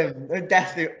would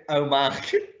definitely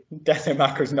Omak. Death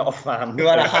was not a fan. Who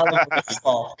had a hell of a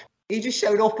start. He just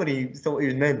showed up and he thought he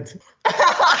was mint.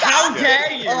 How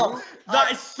dare you? Oh,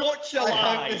 that is such a I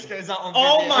lie. hope this goes out on video.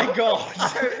 Oh my god. I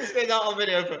hope this goes out on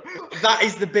video. But That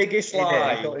is the biggest he did.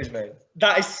 lie. He thought he was mint.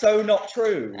 That is so not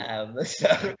true. So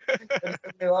I don't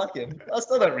really like him. I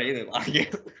still don't really like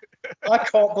him. I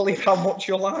can't believe how much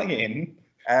you're lying.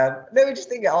 No, we just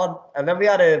didn't get on. And then we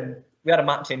had a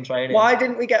match in training. Why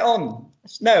didn't we get on?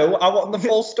 No, I want the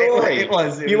full story. It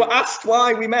was. You were asked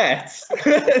why we met.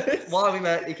 Why we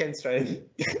met, he came straight.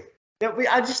 Yeah, we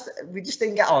just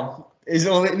didn't get on. Is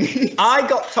all it means. I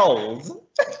got told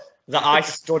that I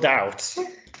stood out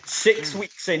 6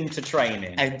 weeks into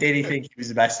training. And did he think he was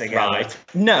the best thing Right. ever?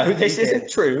 No, this He did. isn't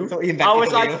true. Thought he I invented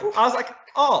was the wheel. like,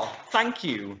 oh, thank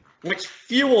you. Which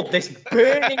fueled this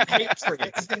burning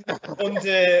hatred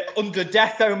under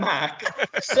Death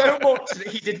Omak so much that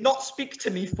he did not speak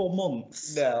to me for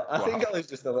months. No, I think it was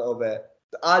just a little bit.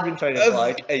 I'd been training for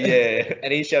like a year,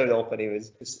 and he showed up, and he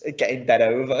was just getting dead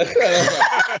over.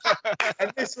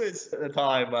 And this was at the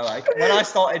time where, like, when I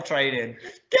started training,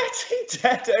 Getting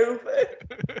dead over.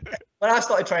 when I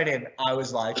started training, I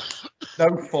was like,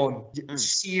 no fun,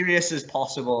 serious as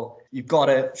possible. You've got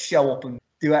to show up and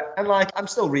do it. And like, I'm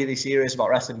still really serious about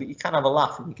wrestling, but you can have a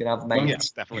laugh and you can have mates. Yes,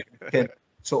 definitely. You can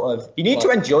sort of. You need to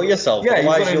enjoy yourself, Yeah, you've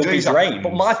got otherwise to you'll enjoy be yourself. drained.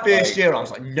 But my first Like, year, I was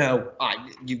like, no,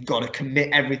 you've got to commit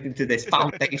everything to this.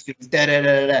 Foundations, da da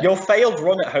da da. Your failed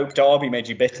run at Hope Derby made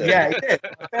you bitter. Yeah, it did.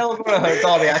 I failed for a home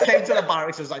derby. I came to the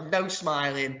barracks, I was like, no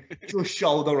smiling, just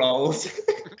shoulder rolls.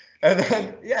 And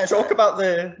then, yeah. Talk about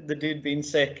the dude being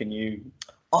sick and you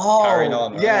Oh, carrying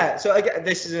on, right? yeah. So again,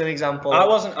 this is an example. I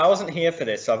wasn't here for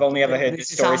this, so I've only ever heard this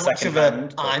This is story how much of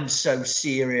secondhand. I'm so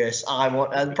serious. I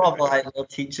want, and probably like little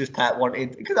teacher's pet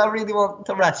wanted, because I really want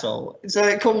to wrestle. So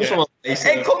it comes from a place.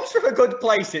 It comes from a good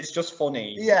place. It's just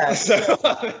funny. Yeah. So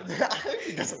I hope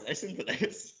he doesn't listen to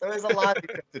this. There was a lad who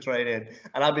came to training,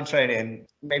 and I've been training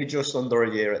maybe just under a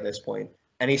year at this point.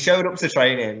 And he showed up to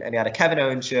training, and he had a Kevin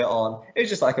Owens shirt on. It was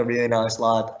just like a really nice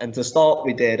lad. And to start,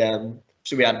 we did.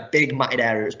 So we had a big matted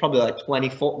area. It was probably like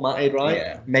 20-foot matted, right?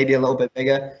 Yeah. Maybe a little bit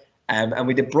bigger. And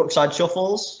we did Brookside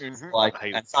shuffles, like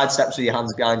side steps with your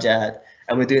hands behind your head.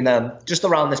 And we're doing them just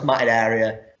around this matted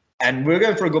area. And we were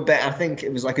going for a good bit. I think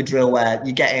it was like a drill where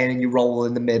you get in and you roll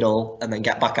in the middle and then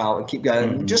get back out and keep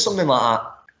going. Just something like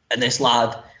that. And this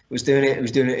lad was doing it.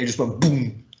 He just went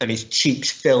boom. And his cheeks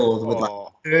filled with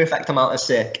like perfect amount of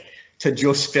sick to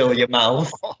just fill your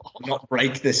mouth, not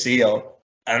break the seal.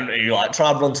 And he like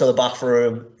tried to run to the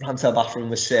bathroom,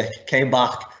 was sick, came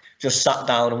back, just sat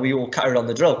down, and we all carried on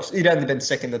the drugs. He'd only been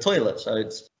sick in the toilet, so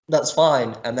that's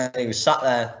fine. And then he was sat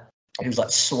there, he was like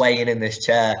swaying in this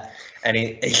chair, and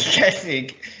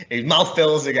his mouth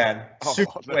fills again,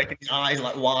 super quick, his eyes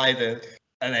like wider,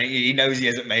 and then he knows he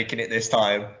isn't making it this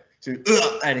time. So,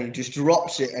 and he just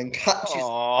drops it and catches.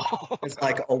 It's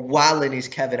like a well in his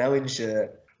Kevin Owens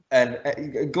shirt. And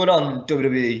good on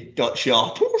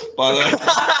WWE.shop, by the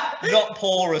way. Not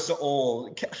porous at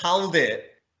all. Held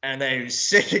it, and then he was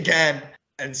sick again,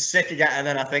 and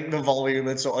then I think the volume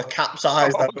had sort of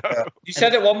capsized. you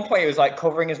said at one point it was like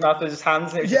covering his mouth with his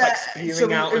hands, and it was just like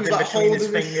spewing out in like between his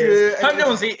fingers. Hope no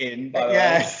one's eating. By the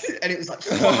way. And it was like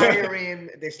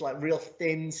firing this like real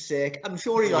thin sick. I'm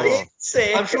sure he like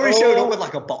sick. I'm sure he showed up with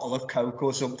like a bottle of Coke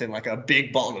or something, like a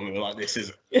big bottle, and we were like, "This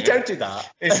is don't do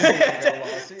that.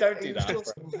 Don't do that.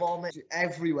 Just vomit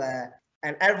everywhere."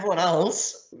 And everyone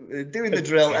else doing the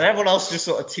drill, and everyone else just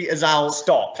sort of teeters out.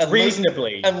 Stop. And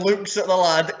reasonably. And looks at the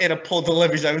lad in a puddle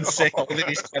of his own sick holding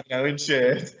his Kevin Owens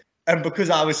shirt. And because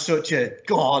I was such a,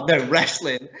 God, no,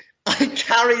 wrestling, I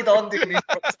carried on doing these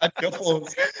Brookside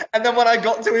shuffles. And then when I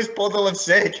got to his puddle of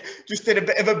sick, just did a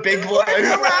bit of a big one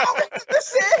around the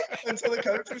sick until the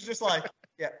coach was just like,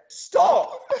 yeah,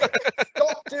 stop.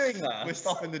 Stop doing that. We're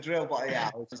stopping the drill. But yeah,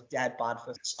 I was just dead bad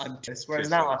for whereas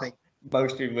now I think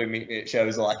most people who meet me at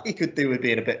shows are like, he could do with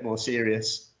being a bit more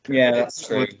serious. Yeah, that's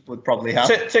true. Would probably help.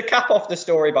 To cap off the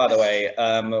story, by the way,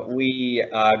 we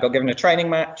got given a training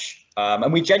match,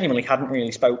 and we genuinely hadn't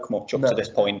really spoke much up to this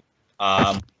point.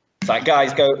 It's like,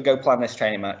 guys, go plan this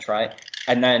training match, right?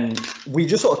 And then we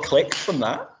just sort of clicked from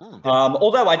that.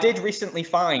 Although I did recently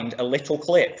find a little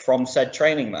clip from said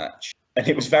training match and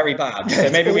it was very bad. So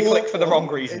maybe we clicked for the wrong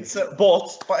reasons.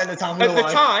 But at the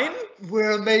time,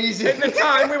 we're amazing. At the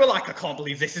time, we were like, I can't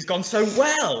believe this has gone so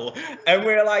well. And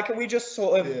we were like, we just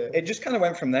sort of, it just kind of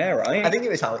went from there, right? I think it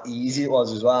was how easy it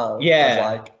was as well. Yeah.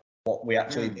 As like what we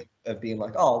actually did of being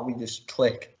like, oh, we just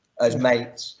click as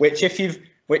mates. Which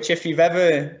if you've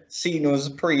ever seen us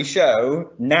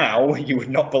pre-show, now you would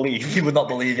not believe. You would not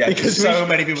believe, yeah. Because so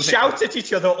many people shout at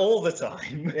each other all the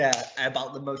time. Yeah,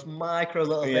 about the most micro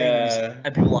little things. Yeah.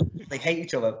 And people are like, they hate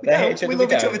each other. They hate each other, we we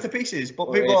love each don't. other to pieces. But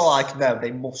Well, people are it's- like, no,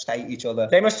 they must hate each other.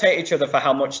 They must hate each other for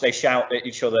how much they shout at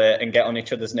each other and get on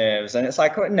each other's nerves. And it's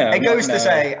like, no. It goes no. to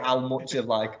say how much of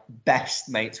like best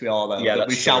mates we are, though. Yeah, that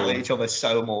we that's shout true. at each other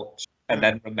so much and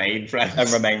then remain friends. And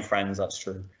remain friends, that's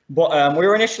true. But we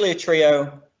were initially a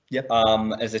trio. Yep.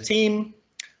 As a team.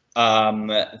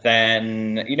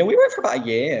 Then we went for about a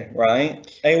year, right?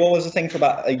 AWOL was a thing for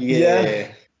about a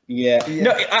year. Yeah.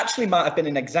 No, it actually might have been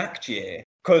an exact year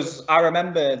because I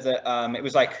remember that it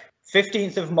was like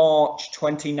 15th of March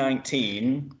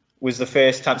 2019 was the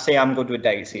first time. See, I'm good with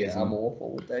dates here. I'm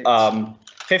awful with dates.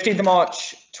 15th of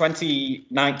March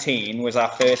 2019 was our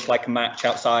first like match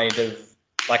outside of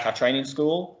like our training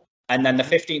school. And then the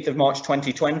 15th of March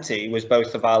 2020 was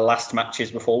both of our last matches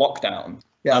before lockdown.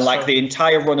 Yeah, and like so- the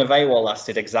entire run of AWOL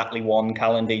lasted exactly one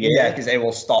calendar year. Yeah, because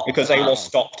AWOL stopped. Because AWOL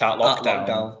stopped at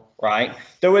lockdown. Right.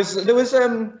 There was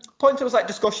points there was like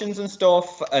discussions and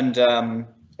stuff, and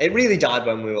it really died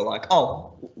when we were like,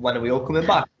 oh, when are we all coming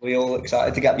back? We all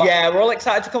excited to get back. yeah, we're all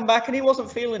excited to come back, and he wasn't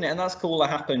feeling it, and that's cool. That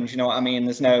happens, you know what I mean?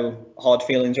 There's no hard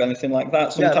feelings or anything like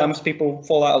that. Sometimes people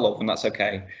fall out of love, and that's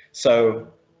okay. So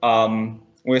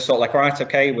we're sort of like, all right,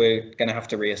 okay, we're gonna have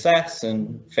to reassess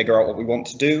and figure out what we want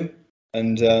to do,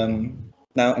 and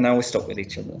now we're stuck with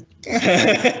each other.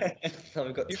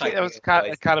 We've got You think it was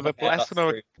kind of a blessing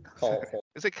or Call for-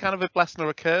 is it kind of a blessing or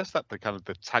a curse that the kind of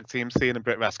the tag team scene in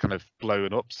BritWres kind of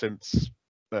blown up since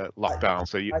the lockdown?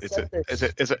 So I is said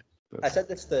it? I said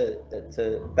this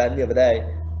to Ben the other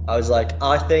day. I was like,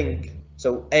 I think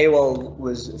so. AWOL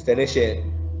was finishing,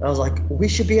 and I was like, we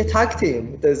should be a tag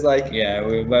team. There's like, Yeah,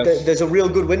 we both. there's a real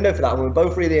good window for that. And we're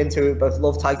both really into it. Both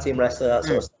love tag team wrestling, that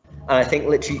sort of stuff. And I think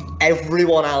literally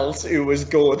everyone else who was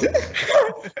good.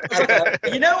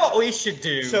 You know what we should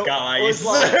do, guys? was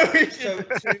like, so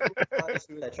two guys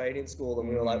who were at training school, and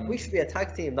we were like, we should be a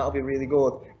tag team. That'll be really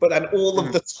good. But then all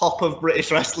of the top of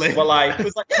British wrestling We're like,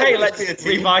 was like, hey, let's let's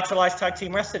be a team. revitalize tag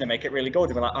team wrestling and make it really good.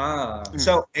 And we're like, ah.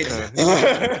 So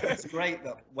it's great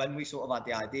that when we sort of had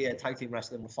the idea, tag team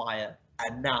wrestling was fire,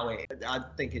 and now I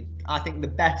think the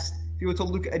best. If you were to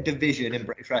look at a division in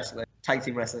British wrestling, tag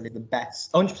team wrestling is the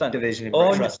best 100%. division in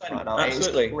British 100%, wrestling right now.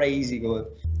 absolutely. It's crazy good.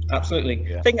 Absolutely.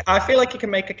 Yeah. I feel like you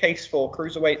can make a case for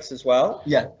cruiserweights as well.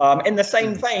 Yeah, In the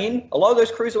same vein, a lot of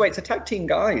those cruiserweights are tag team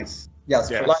guys. yeah,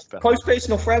 Yeah. Like definitely. close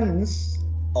personal friends.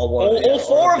 all All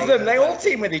four of them, they all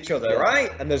team with each other, right?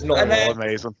 And there's not And a then- Oh,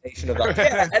 amazing. combination of that.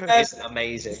 Yeah, and then It's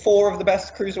amazing. 4 of the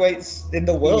best cruiserweights in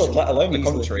the world, Easily. let alone the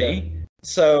Easily, country.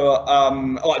 So,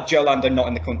 like Joe Lando not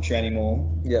in the country anymore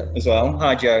Yeah, as well.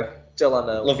 Hi, Joe. Joe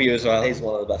Lando. Love you as well. He's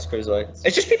one of the best cruiserweights.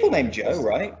 It's just people named Joe,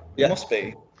 right? Yeah. It must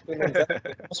be.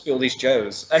 Must be all these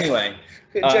Joes. Anyway,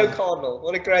 Joe Cardinal,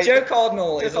 what a great. Joe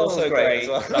Cardinal Joe is Cardinal's also great great. as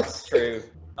well. That's true.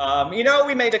 You know,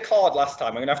 we made a card last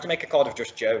time. I'm gonna have to make a card of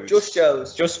just Joes. Just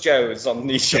Joe's. Just Joes on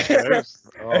these shows.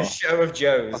 Oh, A show of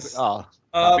Joes. that'd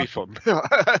Um, be fun.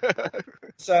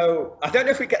 So I don't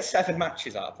know if we get 7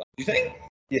 matches out of that. Do you think?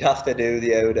 You'd have to do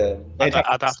the Oda. I'd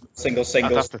have Single,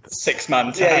 I'd have to-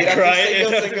 6-man tag, Yeah,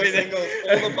 you'd have to right? single.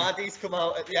 All the baddies come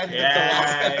out at the end of the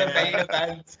last of the main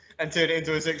event and turn it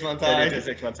into a 6-man Turn it tag.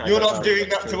 into a 6-man tag, You're that's not right, doing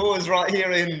that's that true. to us right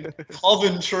here in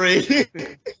Coventry.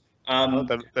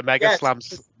 the Mega yes.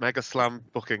 Slam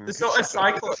booking. To sort of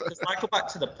cycle back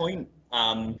to the point,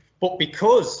 but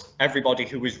because everybody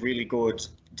who was really good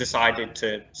decided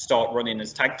to start running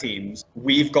as tag teams,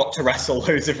 we've got to wrestle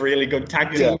loads of really good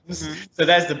tag Yeah. teams. So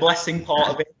there's the blessing part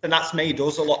of it, and that's made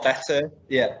us a lot better,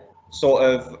 Yeah. sort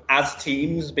of as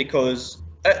teams, because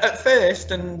at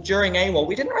first and during AWOL,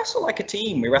 we didn't wrestle like a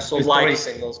team. We wrestled like 3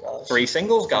 singles guys. 3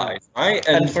 singles guys, right?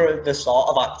 And for the start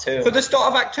of Act 2. For the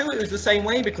start of Act 2, it was the same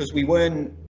way because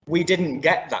we didn't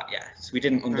get that yet. We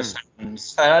didn't understand.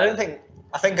 And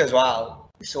I think as well,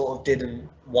 we sort of didn't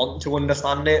want to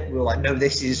understand it. We were like, no,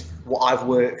 this is what I've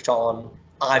worked on.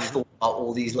 I've thought about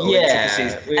all these little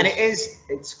intricacies. And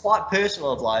it's quite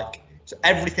personal of like, so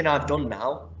everything I've done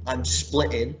now, I'm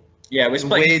splitting. Yeah, we're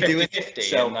splitting We're doing 50-50. it.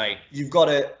 So and like, you've got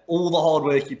to, all the hard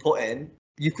work you put in,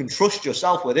 you can trust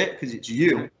yourself with it because it's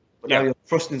you. But now Yeah. you're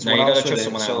trusting No, someone you gotta else with trust it.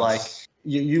 someone So else. like,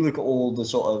 you look at all the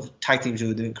sort of tag teams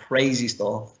who are doing crazy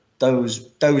stuff. Those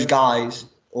guys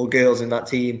or girls in that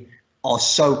team are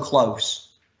so close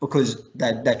because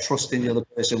they're trusting the other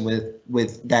person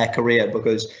with their career.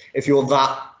 Because if you're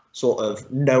that sort of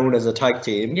known as a tag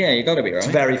team, Yeah, you got to be right. it's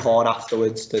very hard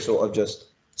afterwards to sort of just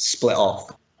split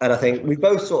off. And I think we've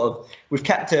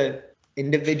kept a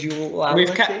individuality.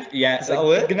 We've kept, Is that a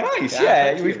word? nice.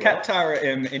 Yeah, Yeah, we've kept our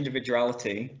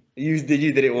individuality. You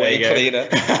did it way There you cleaner.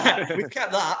 We've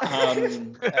kept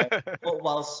that. But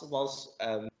whilst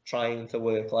trying to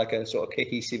work like a sort of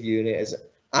cohesive unit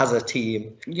as a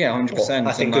team. Yeah, 100%.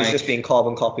 I think And, it's just being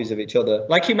carbon copies of each other.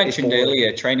 like you mentioned more-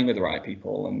 earlier, training with the right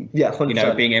people and Yeah,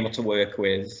 100%. being able to work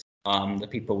with the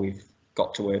people we've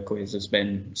got to work with has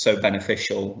been so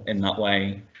beneficial in that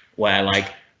way. Where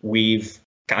like we've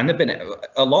kind of been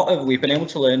we've been able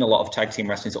to learn a lot of tag team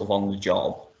wrestling sort of on the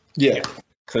job. Yeah.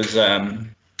 Because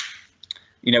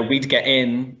we'd get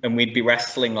in and we'd be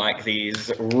wrestling like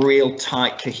these real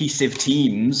tight, cohesive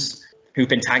teams who've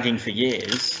been tagging for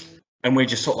years, and we're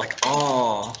just sort of like,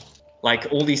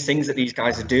 like all these things that these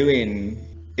guys are doing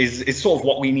is sort of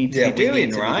what we need to be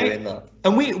doing, right?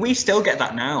 And we still get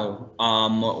that now.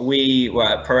 We were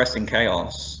at Pro Wrestling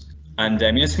Chaos, and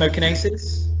Smoking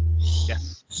Aces.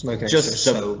 Yes. Smoking Just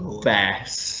the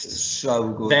best. So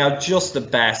good. They are just the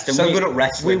best. And so good at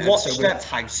wrestling. We watched so good them. at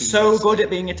tag team So wrestling. good at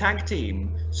being a tag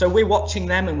team. So we're watching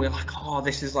them and we're like,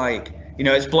 this is like,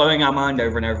 it's blowing our mind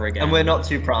over and over again. And we're not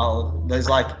too proud. There's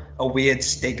like a weird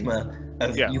stigma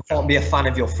of you can't be a fan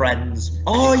of your friends.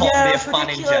 Oh you can't yeah, be a that's fan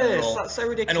ridiculous. in general. That's so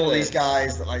ridiculous. And all these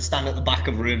guys that like stand at the back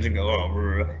of rooms and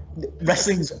go,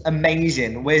 wrestling's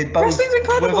amazing. Wrestling's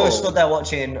incredible. We're both stood there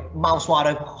watching, mouths wide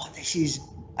open. This is,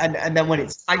 and then when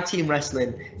it's tag team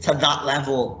wrestling to that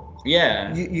level,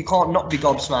 yeah, you can't not be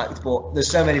gobsmacked. But there's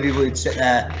so many people who'd sit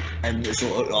there and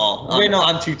sort of,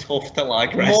 I'm too tough to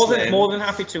like wrestling. More than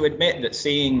happy to admit that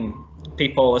seeing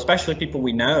people, especially people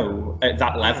we know at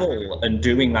that level and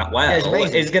doing that well,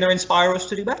 is going to inspire us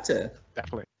to do better.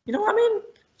 Definitely. You know what I mean?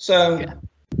 So,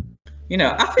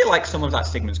 I feel like some of that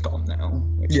stigma's gone now,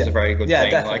 which is a very good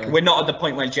thing. Definitely. Like, we're not at the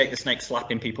point where Jake the Snake's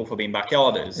slapping people for being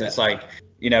backyarders. Yeah. It's like,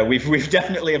 we've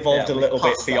definitely evolved a little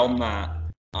bit beyond that.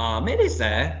 It is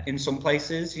there in some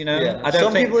places, Yeah. I don't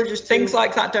some think people are just things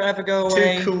like that don't ever go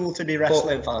away. Too cool to be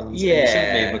wrestling fans. Yeah. It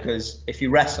shouldn't be, because if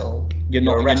you wrestle, you're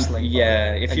not a wrestling fan.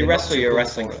 Yeah, if And you you're not wrestle, too you're a cool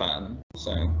wrestling for it. fan.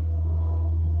 So,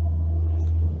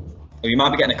 you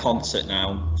might be getting a concert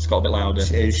now. It's got a bit louder.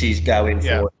 She's going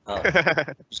for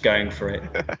it. She's going for it.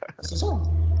 What's the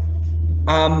song?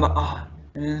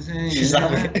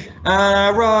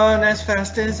 I run as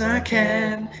fast as I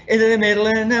can in the middle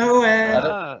of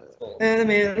nowhere. In the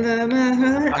middle of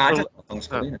my... I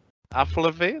don't know. Avril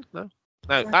Lavigne? No,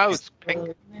 it's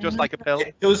Pink, just like a pill.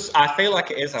 It does. I feel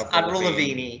like it is Avril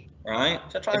Lavigne. Right?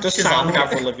 Should I try It does Shazam sound it?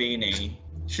 Avril Lavigne.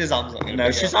 Shazam's not going to No,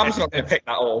 Shazam's not going to pick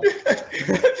that all.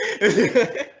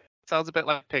 Sounds a bit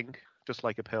like Pink, just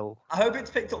like a pill. I hope it's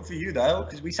picked up for you though,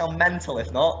 because we sound mental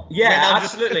if not. Yeah,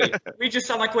 absolutely. We just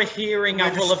sound like we're hearing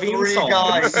Avril Lavigne three songs.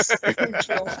 guys.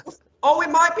 Oh, it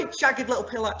might be Jagged Little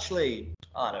Pill actually.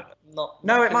 I don't know.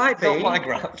 No, it might be. Not my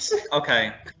grabs.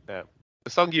 Okay. Yeah. The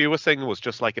song you were singing was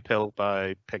Just Like a Pill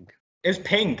by Pink. It was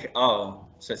Pink. Oh,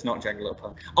 so it's not Jagged Little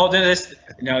Pill. Oh, this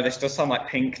does sound like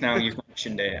Pink now you've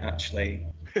mentioned it, actually.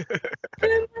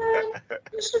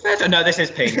 No, this is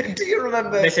Pink. Do you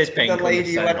remember This is Pink, the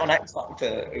lady who 100%. went on X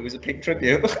Factor? It was a Pink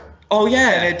tribute. Oh, And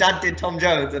yeah. her dad did Tom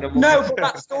Jones and her mum No, did- but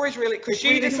that story's really... Because she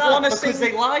Really didn't sad, want to because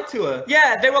sing... they lied to her.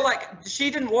 Yeah, they were like,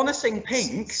 she didn't want to sing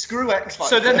Pink. Screw X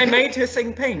Factor. So then they made her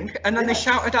sing Pink, and then they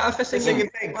shouted at her for singing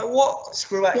Pink. Like, what?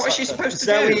 Screw X What is she Factor. supposed to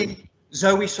do? Zoe.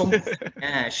 Zoe something.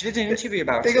 Yeah, she did an interview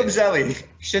about Big it. up Zoe.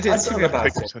 She did an interview about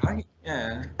it, right?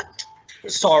 Yeah.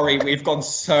 Sorry, we've gone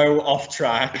so off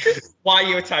track. Why are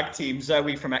you a tag team?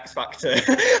 Zoe from X Factor.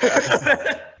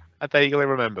 I vaguely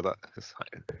remember that.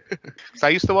 So I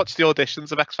used to watch the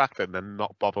auditions of X Factor and then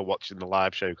not bother watching the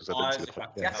live show because I didn't see the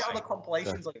fucking Yeah, Get on the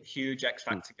compilations like huge X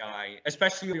Factor guy,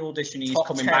 especially the auditionees Top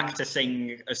coming 10. back to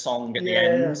sing a song at the Yeah.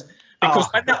 end. Because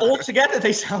when they're all together,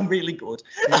 they sound really good.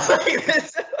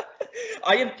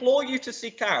 I implore you to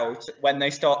seek out when they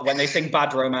sing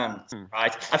Bad Romance,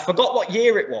 right? I forgot what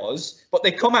year it was, but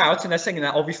they come out and they're singing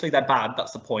that. Obviously, they're bad.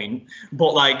 That's the point.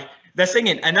 But like, they're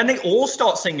singing, and then they all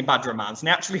start singing Bad Romance, and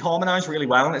they actually harmonise really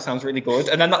well, and it sounds really good.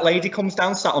 And then that lady comes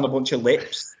down, sat on a bunch of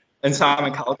lips, and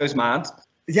Simon Cowell goes mad.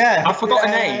 Yeah. I forgot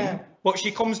her name. but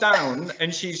she comes down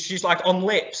and she's like on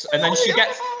lips, and then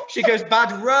she goes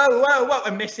bad row, whoa, whoa,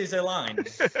 and misses her line.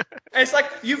 And it's like,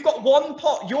 you've got one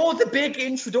pot. You're the big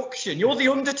introduction. You're the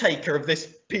Undertaker of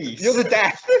this piece. You're the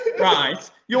death. Right.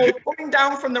 You're coming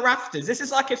down from the rafters. This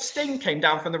is like if Sting came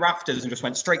down from the rafters and just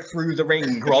went straight through the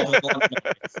ring rather than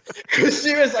because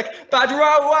she was like, bad row,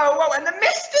 whoa, whoa, and then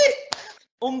missed it.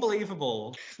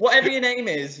 Unbelievable. Whatever your name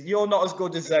is, you're not as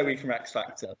good as Zoe from X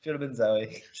Factor. Should have been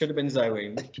Zoe. Should have been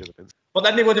Zoe. Should have been. But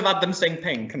then they would have had them sing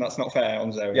Pink, and that's not fair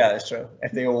on Zoe. Yeah, that's true.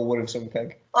 If they all would have sung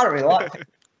Pink. I don't really like Pink.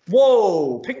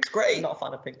 Whoa, Pink's great. I'm not a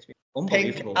fan of Pink.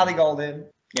 Unbelievable. Pink, Ali Golding.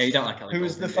 Yeah, you don't like Ali Who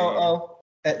was Golding, the do you? photo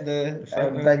at the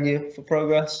photo? venue for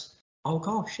Progress? Oh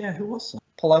gosh, yeah, who was that?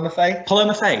 Paloma Faith?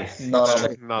 Paloma Faith. No.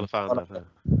 Not a fan of her.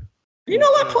 You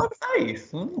not like Paloma Faith?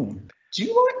 Oh. Do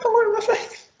you like Paloma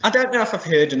Faith? I don't know if I've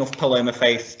heard enough Paloma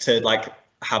Faith to like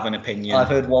have an opinion. I've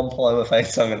heard one Paloma Faith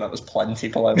song and that was plenty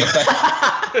Paloma Faith.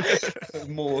 It was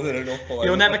more than enough Paloma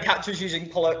You'll never Faith. catch us using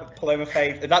Paloma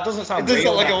Faith. That doesn't sound It does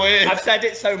real. sound like a word. I've said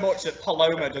it so much that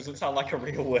Paloma doesn't sound like a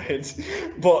real word.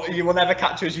 But you will never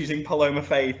catch us using Paloma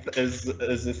Faith as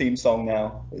the theme song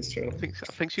now. It's true. I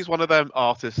think she's one of them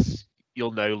artists.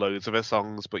 You'll know loads of her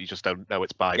songs, but you just don't know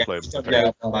it's by Paloma Faith.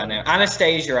 Yeah, by now.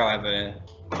 Anastasia, however,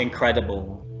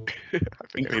 incredible. I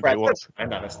think everybody Incredible. was.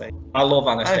 And Anastasia. I love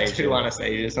I have Anastasia. two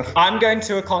Anastasias. I'm going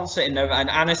to a concert in November, an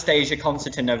Anastasia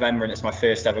concert in November, and it's my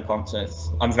first ever concert.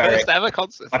 I'm very. First ever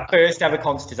concert. My first ever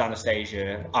concert is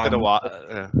Anastasia. Been a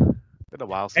while. Been a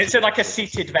while. Since It's in like a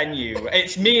seated venue.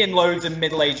 It's me and loads of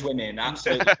middle-aged women.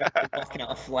 Absolutely. Knocking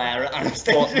out a flare at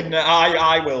Anastasia. But no,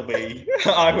 I will be.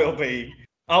 I will be.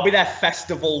 I'll be there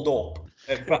festivaled up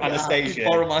for Anastasia.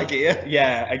 Borrow my gear.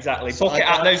 Yeah, exactly. So Book it I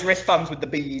out got- those wristbands with the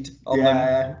bead on Yeah.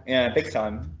 them. Yeah, big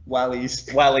time.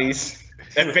 Wellies. Wellies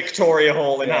at Victoria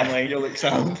Hall in Yeah, Hanley. you look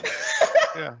sound.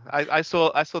 Yeah, I saw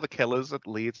the Killers at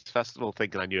Leeds Festival,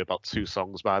 thinking I knew about 2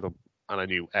 songs by them, and I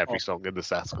knew every song in the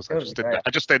set because I Those just are didn't. great.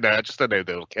 I just didn't know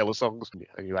they were Killer songs.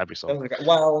 I knew every song.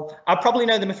 Well, I'd probably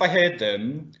know them if I heard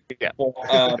them. Yeah. But,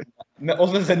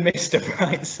 other than Mr.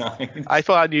 Brightside. I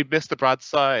thought I knew Mr.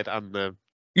 Brad's and the.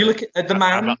 You look at the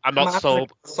man. I'm not man sold.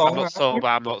 with the song, I'm not right? sold.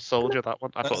 I'm not soldier. That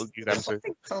one. I thought you them too.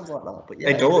 Something sounds like that, but yeah.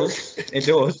 It does. It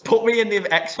does. Put me in the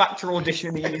X Factor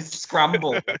auditionees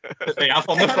scramble that they have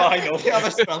on the final. You have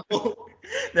a scramble.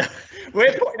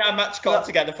 We're putting our match card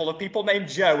together full of people named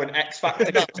Joe and X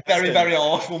Factor. Very, very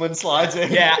harsh woman slides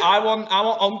in. Yeah, I want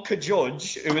Onka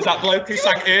Judge, who was that bloke who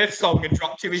sang Earth Song and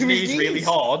dropped to his To his knees really knees?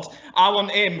 hard. I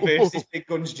want him versus Big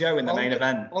Guns Joe in the main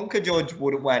event. Wonka George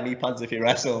wouldn't wear knee pads if he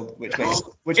wrestled, which makes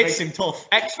It's- him tough.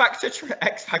 X Factor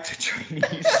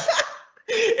trainees.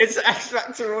 It's X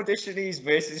Factor auditionees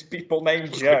versus people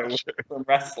named Joe from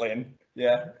wrestling.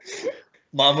 Yeah.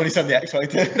 My money's on the X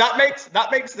Factor. That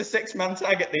makes the 6-man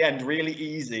tag at the end really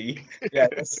easy. Yeah.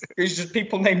 It's just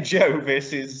people named Joe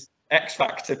versus X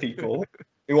Factor people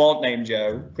who aren't named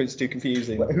Joe because it's too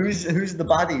confusing. But who's the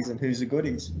baddies and who's the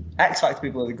goodies? X Factor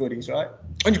people are the goodies, right?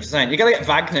 100%. You gotta get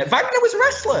Wagner. Wagner was a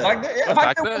wrestler. Wagner, yeah.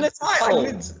 Wagner won the title.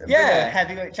 Wagner's the Yeah.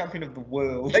 heavyweight champion of the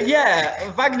world. Yeah,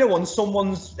 Wagner won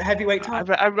someone's heavyweight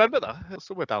title. I remember that. It's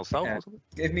somewhere down south, Yeah. wasn't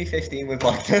Give me 15 with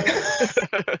Wagner.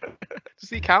 it? Does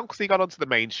he count? Because he got onto the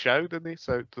main show, didn't he?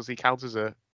 So does he count as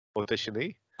a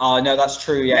auditionee? Oh no, that's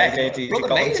true. Yeah, Yeah, he did. He brother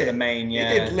got made into it. the main. He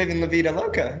Yeah. did live in La Vida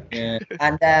Loca. Yeah.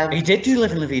 And He did do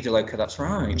Live in La Vida Loca. That's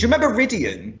right. Do you remember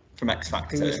Ridian from X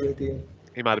Factor? who was Lydia?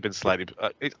 He might have been slightly.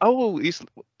 He's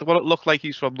the one that looked like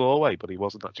he's from Norway, but he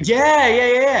wasn't actually.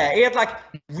 Yeah. He had like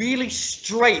really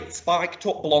straight, spiked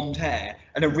up blonde hair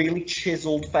and a really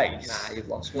chiseled face. Nah, you've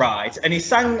lost me. Right, and he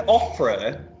sang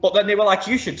opera, but then they were like,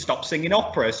 "You should stop singing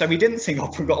opera." So he didn't sing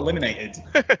opera and got eliminated.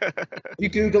 You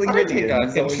Googling I don't think I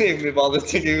Ridian? can even be bothered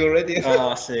to Google Ridian. Oh,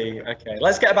 I see. Okay,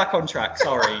 let's get back on track.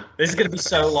 Sorry, this is going to be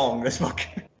so long. This fuck.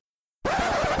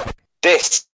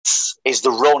 This is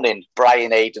the Ronin,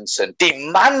 Brian Aidenson,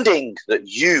 demanding that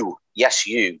you, yes,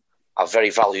 you, our very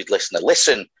valued listener,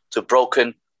 listen to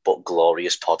Broken but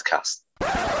Glorious podcast.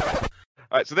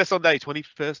 All right, so this Sunday,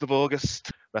 21st of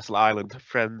August, Wrestle Island,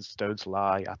 Friends Don't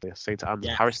Lie at the St. Anne's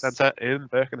Yes. Parish Centre in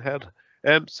Birkenhead.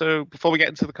 So before we get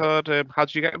into the card, how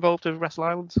did you get involved with Wrestle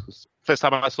Island? First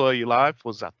time I saw you live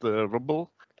was at the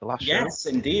Rumble, the last show. Yes,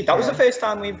 indeed. That was the first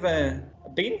time we've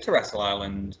been to Wrestle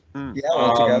Island. Yeah,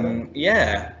 all together.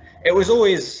 Yeah, it was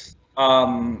always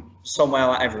somewhere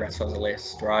like every wrestler has a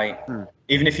list, right?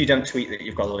 Even if you don't tweet that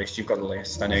you've got a list, you've got a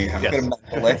list. I know you have. Yes. Got a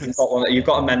mental list. You've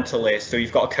got a mental list, or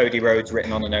you've got a Cody Rhodes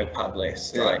written on a notepad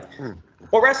list, Yeah. right?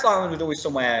 But Wrestle Island was always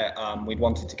somewhere we'd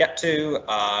wanted to get to.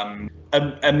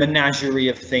 a menagerie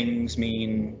of things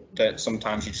mean that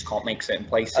sometimes you just can't make certain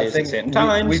places I think at certain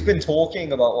times. we've been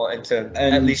talking about wanting to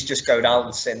at least just go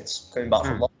down since coming back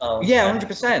from lockdown. Yeah,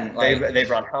 100%. They've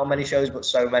run how many shows, but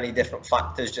so many different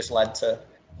factors just led to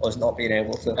us not being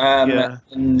able to.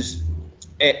 And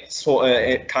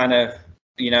it kind of,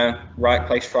 right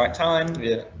place, right time.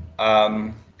 Yeah.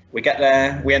 We get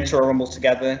there, we enter a Rumble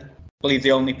together. I believe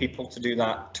the only people to do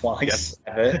that twice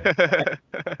ever.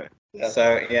 Yeah.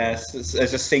 So yes,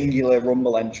 there's a singular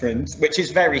Rumble entrance, which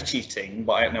is very cheating,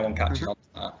 but I hope no one catches on to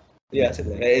that. Yeah,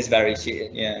 it is very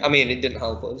cheating. Yeah. I mean, it didn't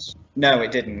help us. No,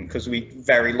 it didn't, because we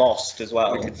very lost as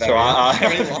well. We did So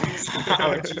very lost.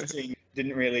 our cheating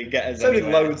didn't really get us So did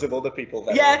anywhere. loads of other people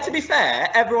there. Yeah, to be fair,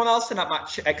 everyone else in that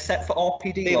match except for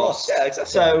RPD They lost. lost, yeah,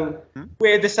 exactly. So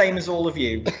we're the same as all of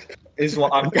you, is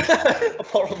what I'm.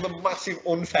 Apart from the massive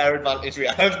unfair advantage we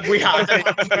have. We have.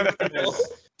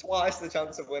 Twice the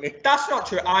chance of winning. That's not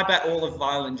true. I bet all of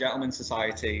Violent Gentleman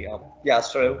Society. Yeah,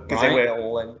 that's true. Because they Right. were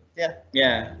all in. Yeah.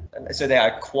 Yeah, And so they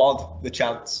had quad the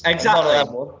chance. Exactly. And none of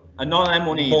them won. and none of them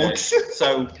won either. Mugs.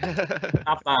 So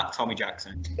have that, Tommy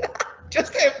Jackson.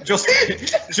 Just him. Just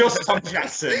Tommy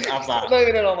Jackson. Have that. Not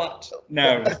even in our match.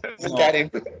 No, Just get him.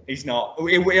 he's not.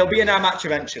 He'll be in our match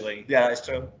eventually. Yeah, it's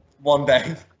true. One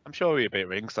day. I'm sure he'll be at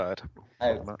ringside.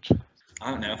 Oh. for the match. I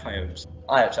don't know if I hope so.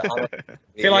 I actually.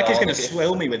 I feel like he's going to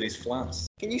swill me with his flask.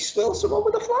 Can you swill someone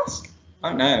with a flask? I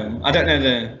don't know. I don't know.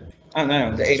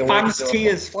 The anal Fans wax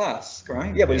tears flask,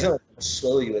 right? Yeah, but he's not going to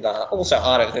swill you with that. Also,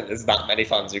 I don't think there's that many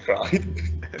fans who cried.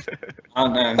 I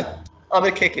don't know. I'm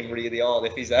going to kick him really hard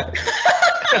if he's there.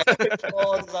 As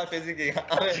hard as I physically can.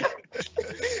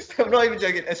 I'm not even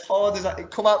joking. As hard as I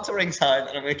come out to ringside,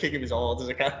 and I'm going to kick him as hard as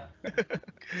I can.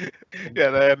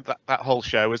 Yeah, that whole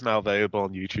show is now available on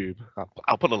YouTube.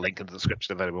 I'll put a link in the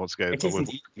description if anyone wants to go. It but is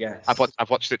indeed, yes. I've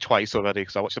watched it twice already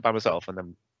because I watched it by myself and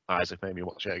then Isaac made me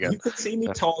watch it again. You could see me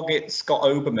target Scott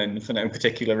Oberman for no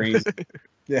particular reason.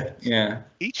 Yeah.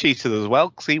 He cheated as well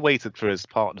because he waited for his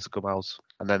partner to come out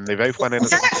and then they both went in.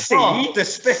 See?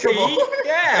 Despicable. See?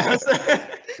 Yeah.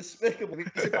 Despicable.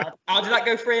 How did that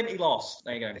go for him? He lost.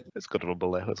 There you go. It's a good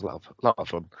rumble there as well. A lot of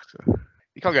fun. So,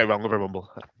 you can't go wrong with a rumble.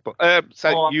 But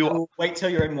Wait till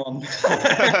you're in one. Wait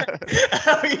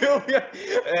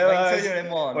till you're in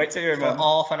one. Wait till you're in For one.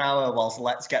 half an hour whilst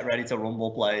Let's Get Ready to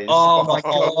Rumble plays. Oh my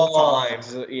God.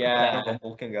 god. Yeah.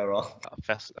 Rumble can go wrong.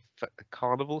 a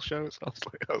carnival show. It sounds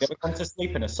like You ever gone to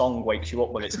sleep and a song wakes you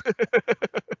up when it's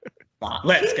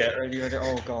Let's get ready.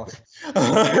 Oh god.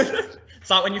 It's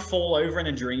like when you fall over in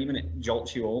a dream and it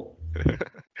jolts you up.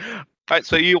 Right,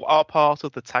 so you are part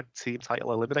of the tag team title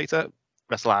eliminator.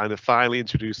 WrestleMania finally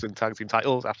introducing tag team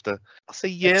titles after, I'll say,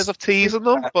 years of teasing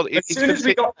them. But As soon as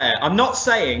we got there, I'm not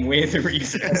saying we're the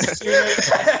reason. As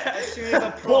soon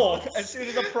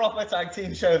as a proper tag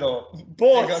team showed up,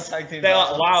 But they got tag team they're like,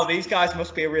 titles. wow, these guys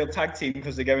must be a real tag team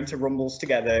because they go into rumbles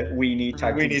together. We need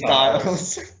tag We team need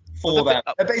titles. titles for them.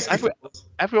 They're basically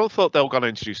Everyone thought they were going to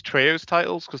introduce trios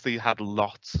titles because they had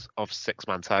lots of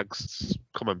six-man tags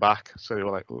coming back. So they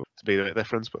were like, oh, to be a bit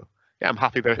different. But yeah, I'm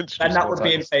happy they're introducing And that more would be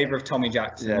in titles. favour of Tommy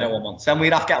Jackson. Yeah. No one wants Then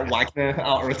we'd have to get Wagner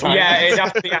out of retirement. Yeah, it'd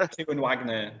have to be Actu and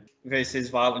Wagner versus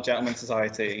Violent Gentleman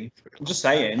Society. I'm just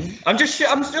saying. I'm just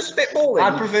spitballing.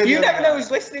 I'd prefer the You other never guy. know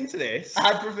who's listening to this.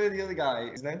 I'd prefer the other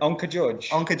guy. His name? Onka Judge.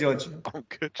 Onka Judge. Oh,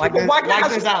 good.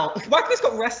 Wagner's out. Wagner's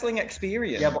got wrestling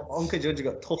experience. Yeah, but Onka Judge has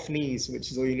got tough knees, which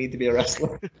is all you need to be a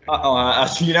wrestler.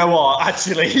 You know what?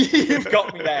 Actually, you've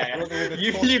got me there.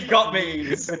 You've got me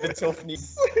with the tough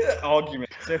knees argument.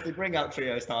 So if they bring out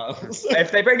trios titles,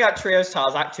 If they bring out trios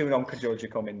titles, Actu and Onka Judge are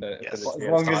coming. For the as trios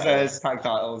long as titles. there's tag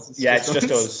titles, Yeah, it's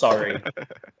just us. Sorry.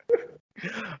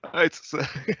 Right,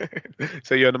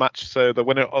 so you're in a match. So the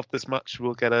winner of this match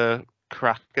will get a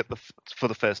crack at for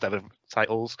the first ever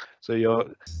titles. So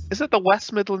is it the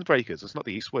West Midland Breakers? It's not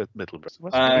the East Midland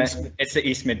Breakers. It's the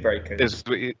East Mid Breakers.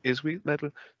 Is we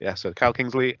Midland? Yeah. So Cal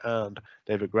Kingsley and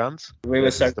David Grant. We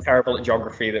were so terrible at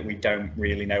geography that we don't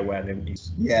really know where the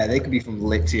East. Yeah, they could be from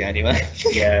Litsy anyway.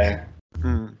 Yeah.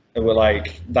 Hmm. And we're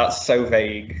like, that's so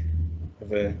vague.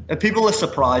 And people are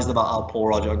surprised about how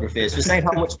poor our geography is. For saying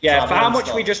how much. Yeah, for travel how and much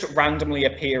stuff. we just randomly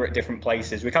appear at different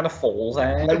places, we kind of fall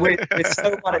there. Like, we're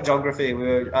so bad at geography. We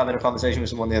were having a conversation with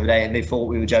someone the other day, and they thought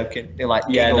we were joking. They're like,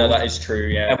 Yeah, no, giggled. that is true.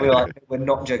 Yeah, And we were like, we're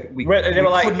not joking. We They were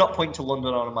like- could not point to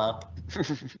London on a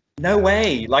map. no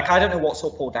way. Like, I don't know what's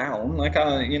up or down. Like,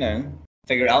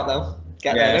 Figure it out though.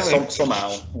 Get yeah, there, don't we?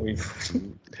 somehow we've.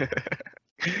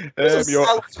 You're-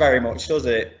 Helps very much, does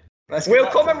it? We'll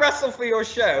come and wrestle for your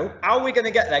show. How are we going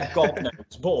to get there? God knows.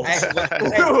 But we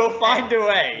will find a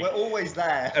way. We're always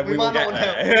there. And we might not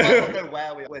know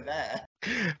where we're there.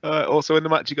 Also in the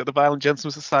match, you got the Violent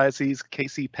Gentleman Society's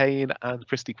Casey Payne and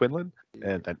Christy Quinlan,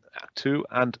 and then Act 2,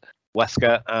 and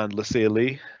Wesker and Lucia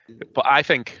Lee. But I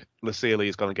think Lucia Lee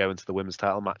is going to go into the women's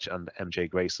title match and MJ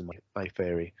Grayson, my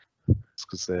theory.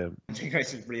 Because MJ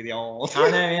Grayson's really old. I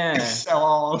know, yeah. So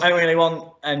old. I don't really want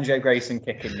MJ Grayson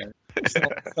kicking me. It's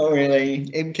not really.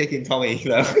 Him kicking Tommy,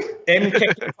 though. Him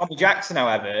kicking Tommy Jackson,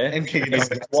 however, Him kicking is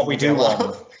Tommy what we do Jackson.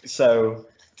 want. So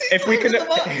if we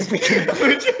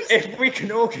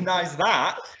can organise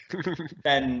that,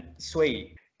 then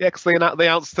sweet. yeah, because they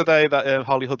announced today that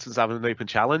Holly Hudson's having an open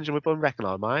challenge, and we've been wrecking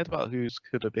our mind about who's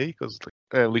could it be, because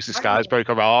Lucy Sky's broke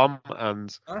her arm,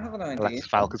 and I have an idea. Alexis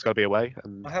Falcon's got to be away.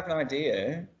 And I have an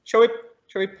idea. Shall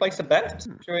we place a bet?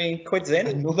 Shall we quids in?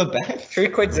 Another bet? Shall we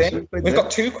quids in? We've got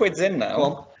 2 quids in now. Come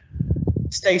on.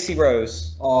 Stacey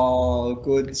Rose. Oh,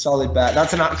 good, solid bet.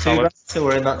 That's an Act 2 bet, so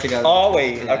we're in that together. Are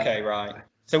we? Yeah. Okay, right.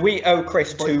 So we owe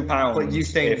Chris £2. But you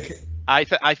think... if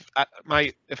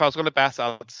if I was going to bet,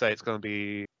 I would say it's going to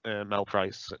be Mel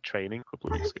Price at training a couple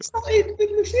of weeks ago. started with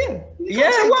Lucia. Yeah,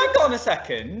 well, hang on a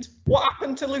second. What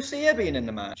happened to Lucia being in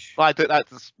the match? Well,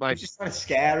 that's my. He's just trying to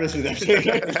scare us with everything.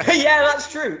 Yeah, that's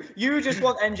true. You just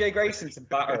want MJ Grayson to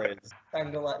batter us.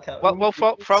 Angle that cat. Well,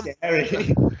 from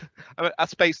Scary. I mean,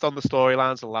 that's based on the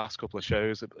storylines of the last couple of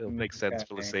shows. It'll make sense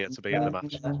for Lucia to be in the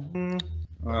match.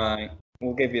 Right,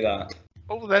 we'll give you that.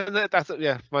 Oh, then that's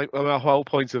my whole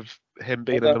point of him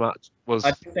being in the match was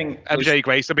I think MJ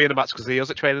Grayson being in the match because he was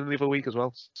at training the other week as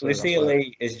well. So Lucia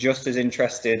Lee is just as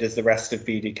interested as the rest of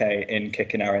BDK in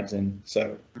kicking our heads in.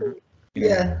 So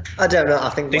Yeah, I don't know. I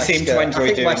think They seem to enjoy I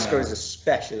think doing Wesker that. is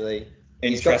especially.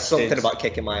 He's got Interested. something about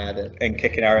kicking my head in. and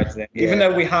kicking our heads in. Even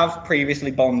though we have previously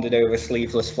bonded over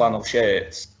sleeveless flannel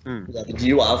shirts. Yeah, but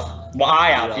you have. Well, I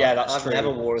have, yeah, that's I've true.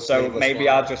 never wore a so sleeveless maybe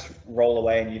flannel. I'll just roll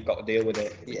away and you've got to deal with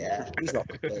it. Yeah, he's not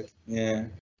big. Yeah.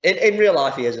 In real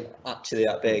life, he isn't actually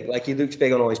that big. Like, he looks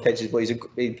big on all his pictures, but he's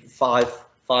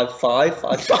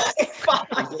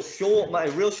 5'5". He's a short man,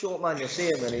 a real short man. You'll see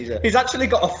him, and He's actually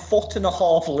got a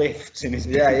 1.5 foot lift in his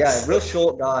boots. yeah, real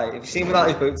short guy. If you see him without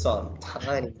his boots on,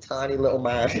 tiny little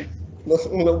man,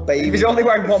 little baby. If he's only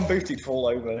wearing one boot, he'd fall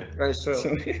over. Very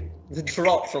true. The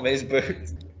drop from his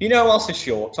boot. You know who else is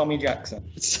short? Tommy Jackson.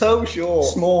 So short.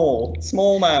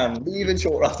 Small man. Even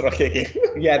shorter after I kick him.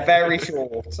 Yeah, very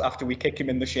short after we kick him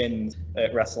in the shins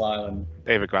at Wrestle Island.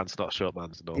 David Grant's not a short man.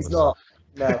 He's enormous. He's not.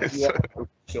 No, he's not a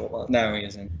short man. No, he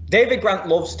isn't. David Grant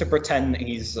loves to pretend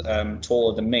he's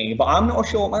taller than me, but I'm not a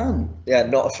short man. Yeah,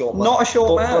 not a short man. Not a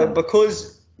short man. But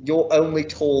because you're only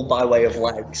tall by way of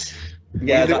legs.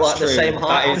 Yeah, we look that's like true. the same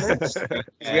height. That is-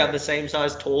 We have the same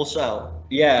size torso.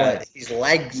 Yeah. But his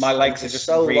legs. My legs are just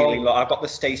so really long. long. I've got the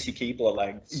Stacey Keebler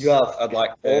legs. You have. I'd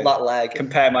like to All that leg.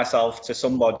 compare myself to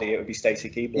somebody. It would be Stacey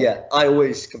Keebler. Yeah, I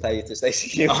always compare you to Stacey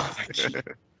Keebler. Oh, thank you.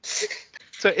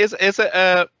 So is it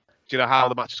do you know how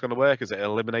the match is going to work? Is it an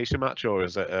elimination match or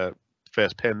is it a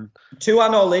first pin? To our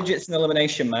knowledge, it's an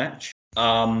elimination match.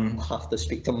 I'll have to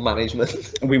speak to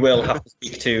management. We will have to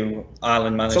speak to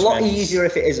Island It's management. a lot easier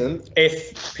if it isn't.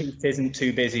 If Pete isn't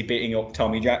too busy beating up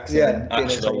Tommy Jackson. Yeah, being a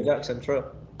actually. Tommy Jackson, true.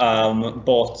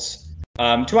 But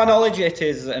to our knowledge, it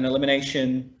is an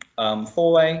elimination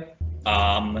four-way.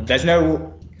 There's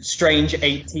no strange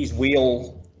 80s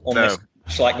wheel on this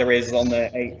match like there is on the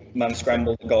 8-man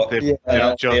scramble. They've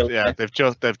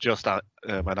just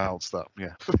announced that.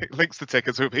 Yeah, links to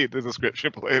tickets will be in the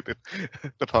description below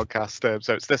the podcast.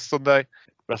 So it's this Sunday,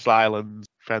 Wrestle Island.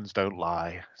 Friends Don't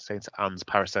Lie, St. Anne's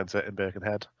Paracentre in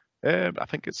Birkenhead. I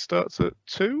think it starts at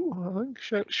 2. I think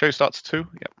show starts at 2. Yep.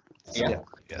 Yeah.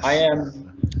 Yes. I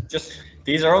am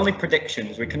these are only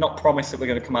predictions. We cannot promise that we're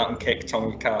going to come out and kick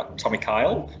Tommy Kyle.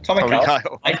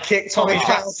 I kicked Tommy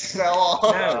Kyle so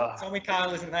hard. No, Tommy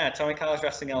Kyle isn't there. Tommy Kyle's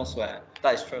wrestling elsewhere.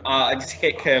 That is true. I just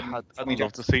kick I'd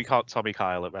love to see Tommy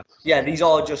Kyle at Wrestle. Yeah, these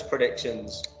are just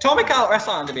predictions. Tommy Kyle at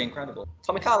Wrestle Island would be incredible.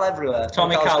 Tommy Kyle everywhere.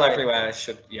 Tommy Kyle's Kyle great. everywhere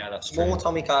should. Yeah, that's true. More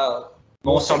Tommy Kyle.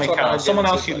 More Tommy sexual Kyle. Someone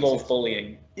else you management. love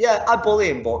bullying. Yeah, I bully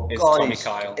him, but It's God, Tommy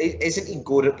Kyle. Isn't he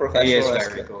good at professional He is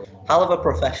wrestling? very good. Hell of a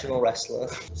professional wrestler.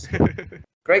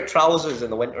 Great trousers in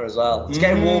the winter as well. It's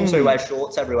getting warm too, wear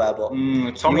shorts everywhere, but Tommy you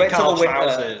wait till Kyle the winter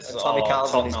trousers. and Tommy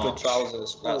Kyle's in his good top-notch.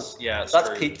 trousers. That's That's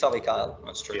true. peak Tommy Kyle.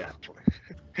 That's true. Yeah.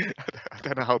 I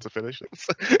don't know how to finish this.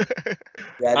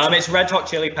 Yeah, It's Red Hot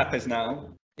Chili Peppers now.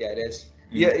 yeah, it is.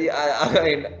 Yeah, I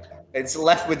mean, it's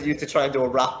left with you to try and do a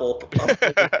wrap up of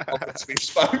the we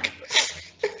spoke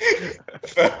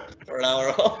for an hour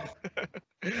and a half.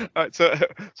 Alright, so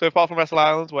apart from Wrestle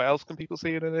Island, where else can people see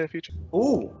you in the near future?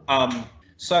 Ooh,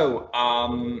 So,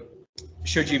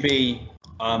 should you be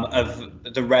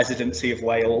of the residency of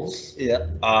Wales? Yeah.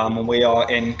 We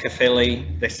are in Caerphilly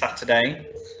this Saturday,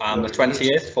 the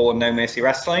 20th for No Mercy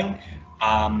Wrestling.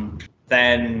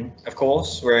 Then, of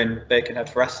course, we're in Birkenhead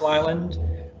for Wrestle Island.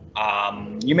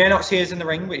 You may not see us in the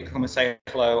ring, but you can come and say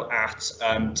hello at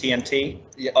TNT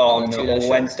on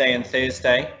Wednesday and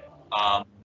Thursday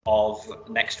of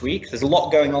next week. There's a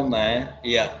lot going on there.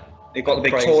 Yeah. They've got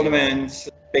the big tournament,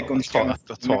 big guns.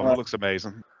 The tournament looks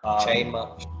amazing. Chain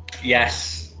match.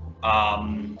 Yes.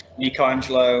 Nico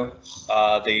Angelo,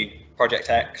 the Project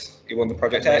X. He won the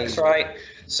Project X, right?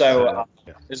 So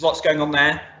there's lots going on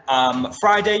there.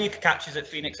 Friday, you can catch us at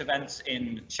Phoenix Events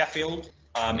in Sheffield.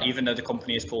 Even though the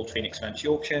company is called Phoenix Events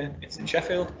Yorkshire, it's in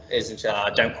Sheffield. It is in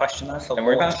Sheffield. Don't question that. Don't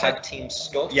worry about tag team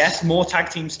stuff. Yes, more tag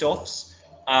team stuffs.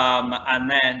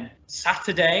 And then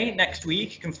Saturday next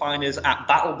week, you can find us at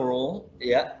Battle Brawl.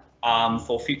 Yeah.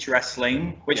 For Future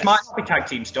Wrestling, which might not be tag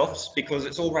team stuffs because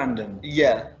it's all random.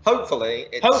 Yeah. Hopefully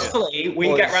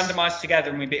we get randomized together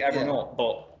and we beat everyone up,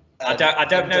 but I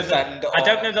don't know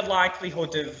the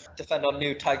likelihood of defend on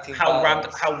new tag team. How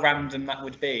random that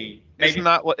would be. Maybe.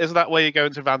 Isn't that where you go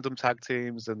into random tag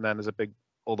teams and then there's a big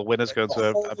all the winners go into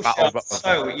a battle?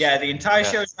 So yeah, the entire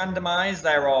show is randomized.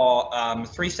 There are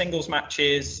 3 singles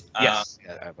matches. Yes,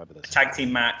 I remember this. A tag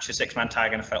team match, a 6-man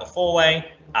tag, and a fatal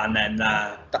 4-way, and then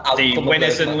the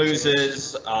winners and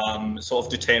losers sort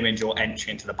of determined your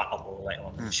entry into the battle brawl later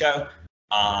on in the show.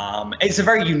 It's a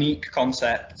very unique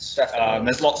concept.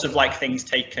 There's lots of like things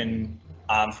taken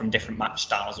from different match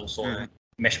styles, all sort of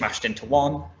mishmashed into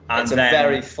one. And it's a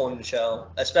very fun show,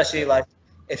 especially like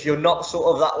if you're not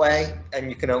sort of that way and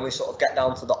you can only sort of get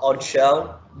down to the odd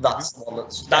show. That's the one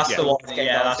that's the one.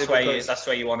 That's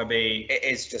where you want to be. It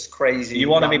is just crazy. You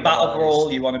want to be Battle Brawl.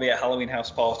 You want to be at Halloween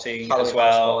House Party as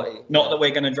well. Not that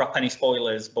we're going to drop any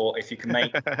spoilers, but if you can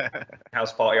make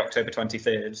House Party October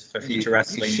 23rd for Future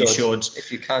Wrestling, you should.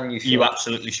 If you can, you should. You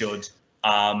absolutely should.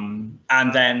 And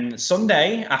then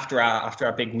Sunday, after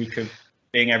our big week of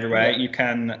being everywhere, you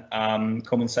can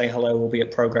come and say hello. We'll be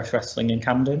at Progress Wrestling in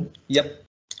Camden. Yep.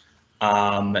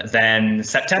 Then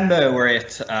September, we're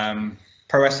at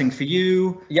Pro Wrestling for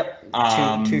You. Yep.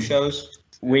 Two shows.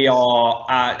 We are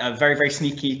at a very, very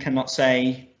sneaky, cannot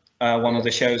say one of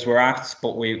the shows we're at,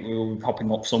 but we will be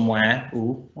popping up somewhere.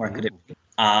 Ooh, where could it be?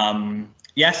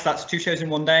 Yes, that's 2 shows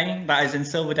in one day. That is in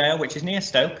Silverdale, which is near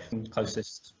Stoke,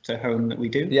 closest to home that we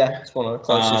do. Yeah, it's one of the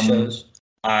closest shows.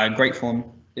 Great fun.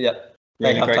 Yep.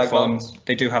 Really great fun.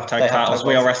 They do have tag titles.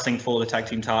 We are wrestling for the tag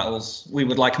team titles. We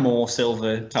would like more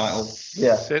silver titles.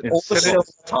 Yeah.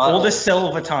 All the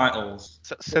silver titles.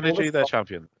 Synergy, their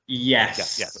champion.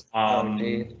 Yes. Yes.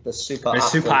 The super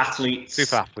athletes.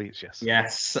 Super athletes, yes.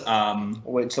 Yes.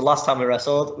 Which the last time we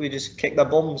wrestled, we just kicked their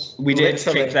bums. We did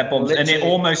kick their bums, and it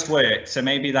almost worked. So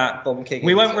maybe that bum kicking.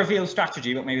 We won't reveal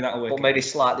strategy, but maybe that'll work. But maybe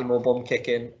slightly more bum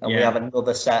kicking, and we have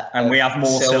another set. And we have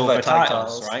more silver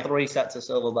titles, right? 3 sets of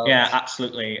silver belts. Yeah,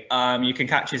 absolutely. You can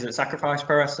catch us at Sacrifice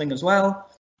Pro Wrestling as well.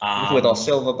 With our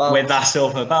silver belts. With our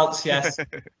silver belts, yes.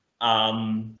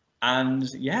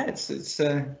 And yeah, it's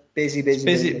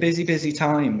busy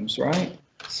times, right?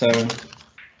 So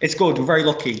it's good. We're very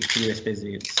lucky to be this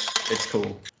busy. It's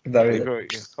cool. I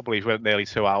believe we went nearly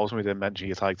 2 hours and we didn't mention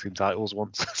your tag team titles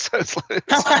once. So it's like,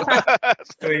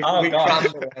 we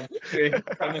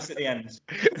crammed this at the end.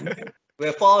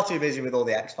 We're far too busy with all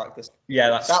the X Factors.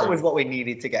 Yeah, that was what we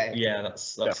needed to get in. Yeah,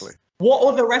 that's definitely. What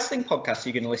other wrestling podcasts are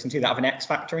you going to listen to that have an X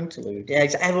Factor interlude?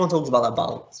 Yeah, everyone talks about that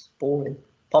balance. Boring.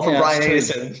 Apart from Brian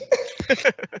Anderson.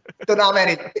 Don't have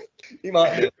any. You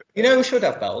might do. You know who should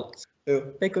have belts? Who?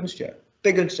 Big Guns Joe.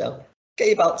 Big Guns Joe. Get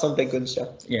your belts on Big Guns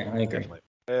Joe. Yeah, I agree.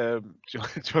 Do you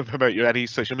want to promote any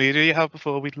social media you have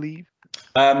before we leave?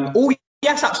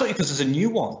 Yes, absolutely, because there's a new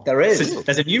one. There is.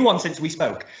 There's a new one since we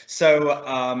spoke. So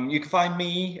you can find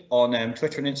me on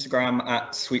Twitter and Instagram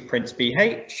at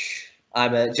SweetPrinceBH.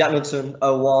 I'm Jack Knudsen 01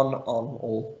 on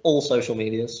all social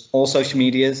medias. All social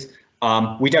medias.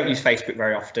 We don't use Facebook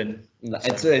very often. No,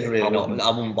 it's really not. I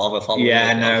wouldn't bother following.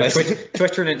 Yeah, no.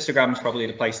 Twitter and Instagram is probably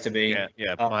the place to be.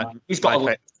 Yeah. He's got a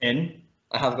LinkedIn.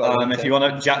 I have got. If you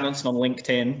want to Jack Knudsen on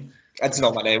LinkedIn. It's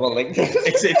not my name on LinkedIn.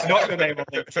 It's not your name on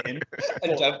LinkedIn.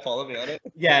 And don't follow me on it.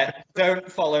 Yeah, don't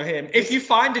follow him. If you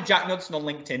find a Jack Knudsen on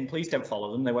LinkedIn, please don't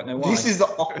follow them. They won't know why. This is the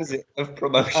opposite of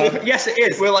promotion. Yes, it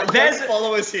is. We're like, don't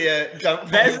follow us here.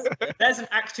 There's an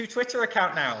Act 2 Twitter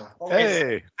account now.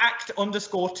 Hey. It's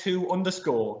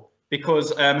Act_2_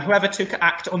 because whoever took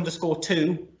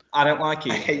Act_2, I don't like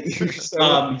you. I hate you so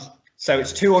much. So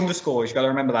it's 2 underscores. You got to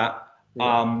remember that.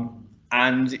 Yeah.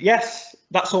 And yes,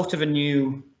 that's sort of a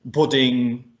new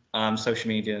budding social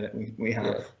media that we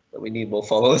have. That we need more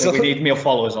followers. We need more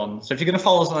followers on. So if you're going to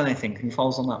follow us on anything, can you follow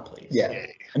us on that, please? Yeah.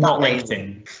 And not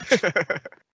LinkedIn.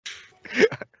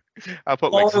 I'll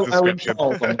put links in the Owen description.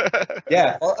 Charles on-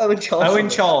 Yeah. Owen Charles. Owen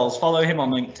Charles, follow him on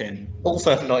LinkedIn.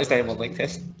 Also not his name on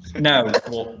LinkedIn. No.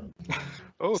 Well,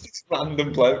 Oh,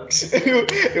 Random blokes who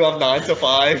have 9 to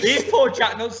 5. these poor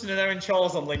Jack Knudsen and Owen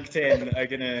Charles on LinkedIn are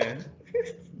gonna.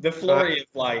 The flurry of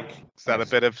like. is that a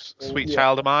bit of sweet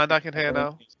child of mine I can hear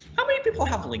now? How many people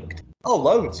have LinkedIn? Oh,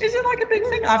 loads. Is it like a big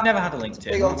thing? I've never had a LinkedIn.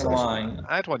 Big on Not gonna lie.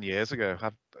 I had one years ago.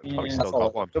 I've probably Yeah. still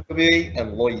got one. WWE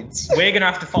and Lloyd's. We're gonna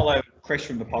have to follow Chris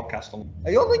from the podcast on.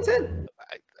 Are you on LinkedIn?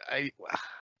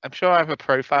 I'm sure I have a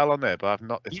profile on there, but I've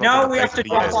not. It's You not know, been we have to updated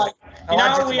drop years. like. I You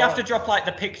like know, it we have to tomorrow. drop like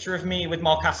the picture of me with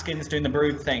Mark Haskins doing the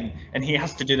Brood thing, and he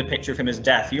has to do the picture of him as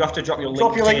death. You have to drop your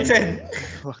Drop your LinkedIn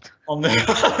LinkedIn. on the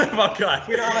podcast.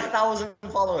 We don't have 1,000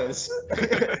 followers.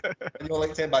 And you're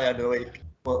LinkedIn by the end of the week.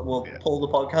 We'll pull the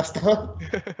podcast down.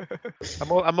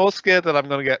 I'm more scared that I'm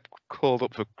going to get called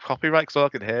up for copyright because all I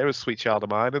can hear is "Sweet Child of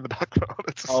Mine" in the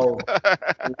background. Oh,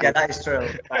 Yeah, that is true.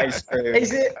 that is true.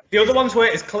 Is it? The other ones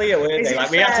weren't as clear, weren't Is they? it Like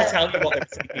we had fair? to tell them what they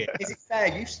were saying. Is it fair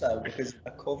use though? Because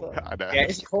a cover. I know. Yeah,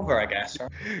 it's a cover, I guess.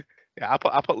 Right? Yeah,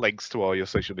 I'll put links to all your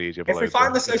social media. If we below,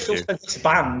 find the so if socials you- for this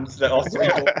band that are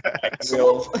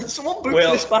Someone book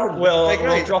this band. we'll They're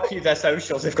great. drop you their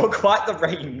socials. They've got quite the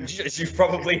range, as you've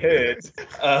probably heard.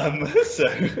 So,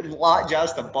 Light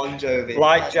jazz to Bon Jovi.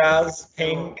 Light Jazz,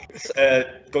 Pink,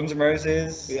 Guns N'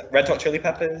 Roses, Red Hot Chili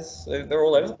Peppers. They're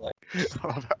all over the place.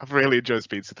 I've really enjoyed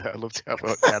speed today. I'd love to have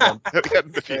a again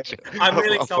in the future. I'm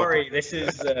really I'll put- sorry.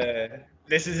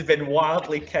 This has been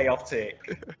wildly chaotic.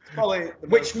 Probably the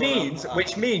Which most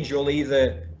fun means you'll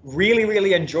either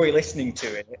really enjoy listening to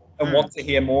it and want to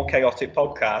hear more chaotic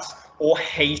podcasts, or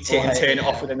hate it and turn it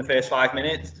off within the first 5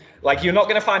 minutes. Like you're not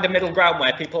going to find a middle ground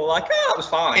where people are like, "Oh, that was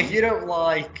fine." If you don't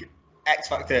like X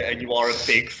Factor and you are a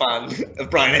big fan of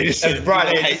Brian Anderson, As Brian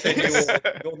you will hate Anderson,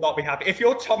 this. you'll not be happy. If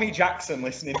you're Tommy Jackson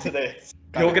listening to this,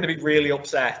 you're going to be really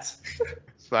upset.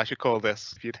 So I should call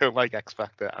this. If you don't like X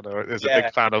Factor, I know there's a Yeah.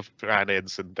 big fan of Brian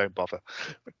Anderson. Don't bother.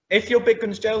 If you're Big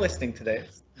Guns Joe listening to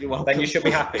this, You're welcome. then you should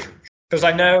be happy. Because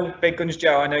I know, Big Guns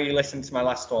Joe, I know you listened to my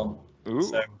last one. Ooh.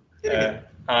 So,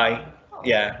 hi.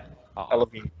 Yeah, I love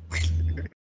you.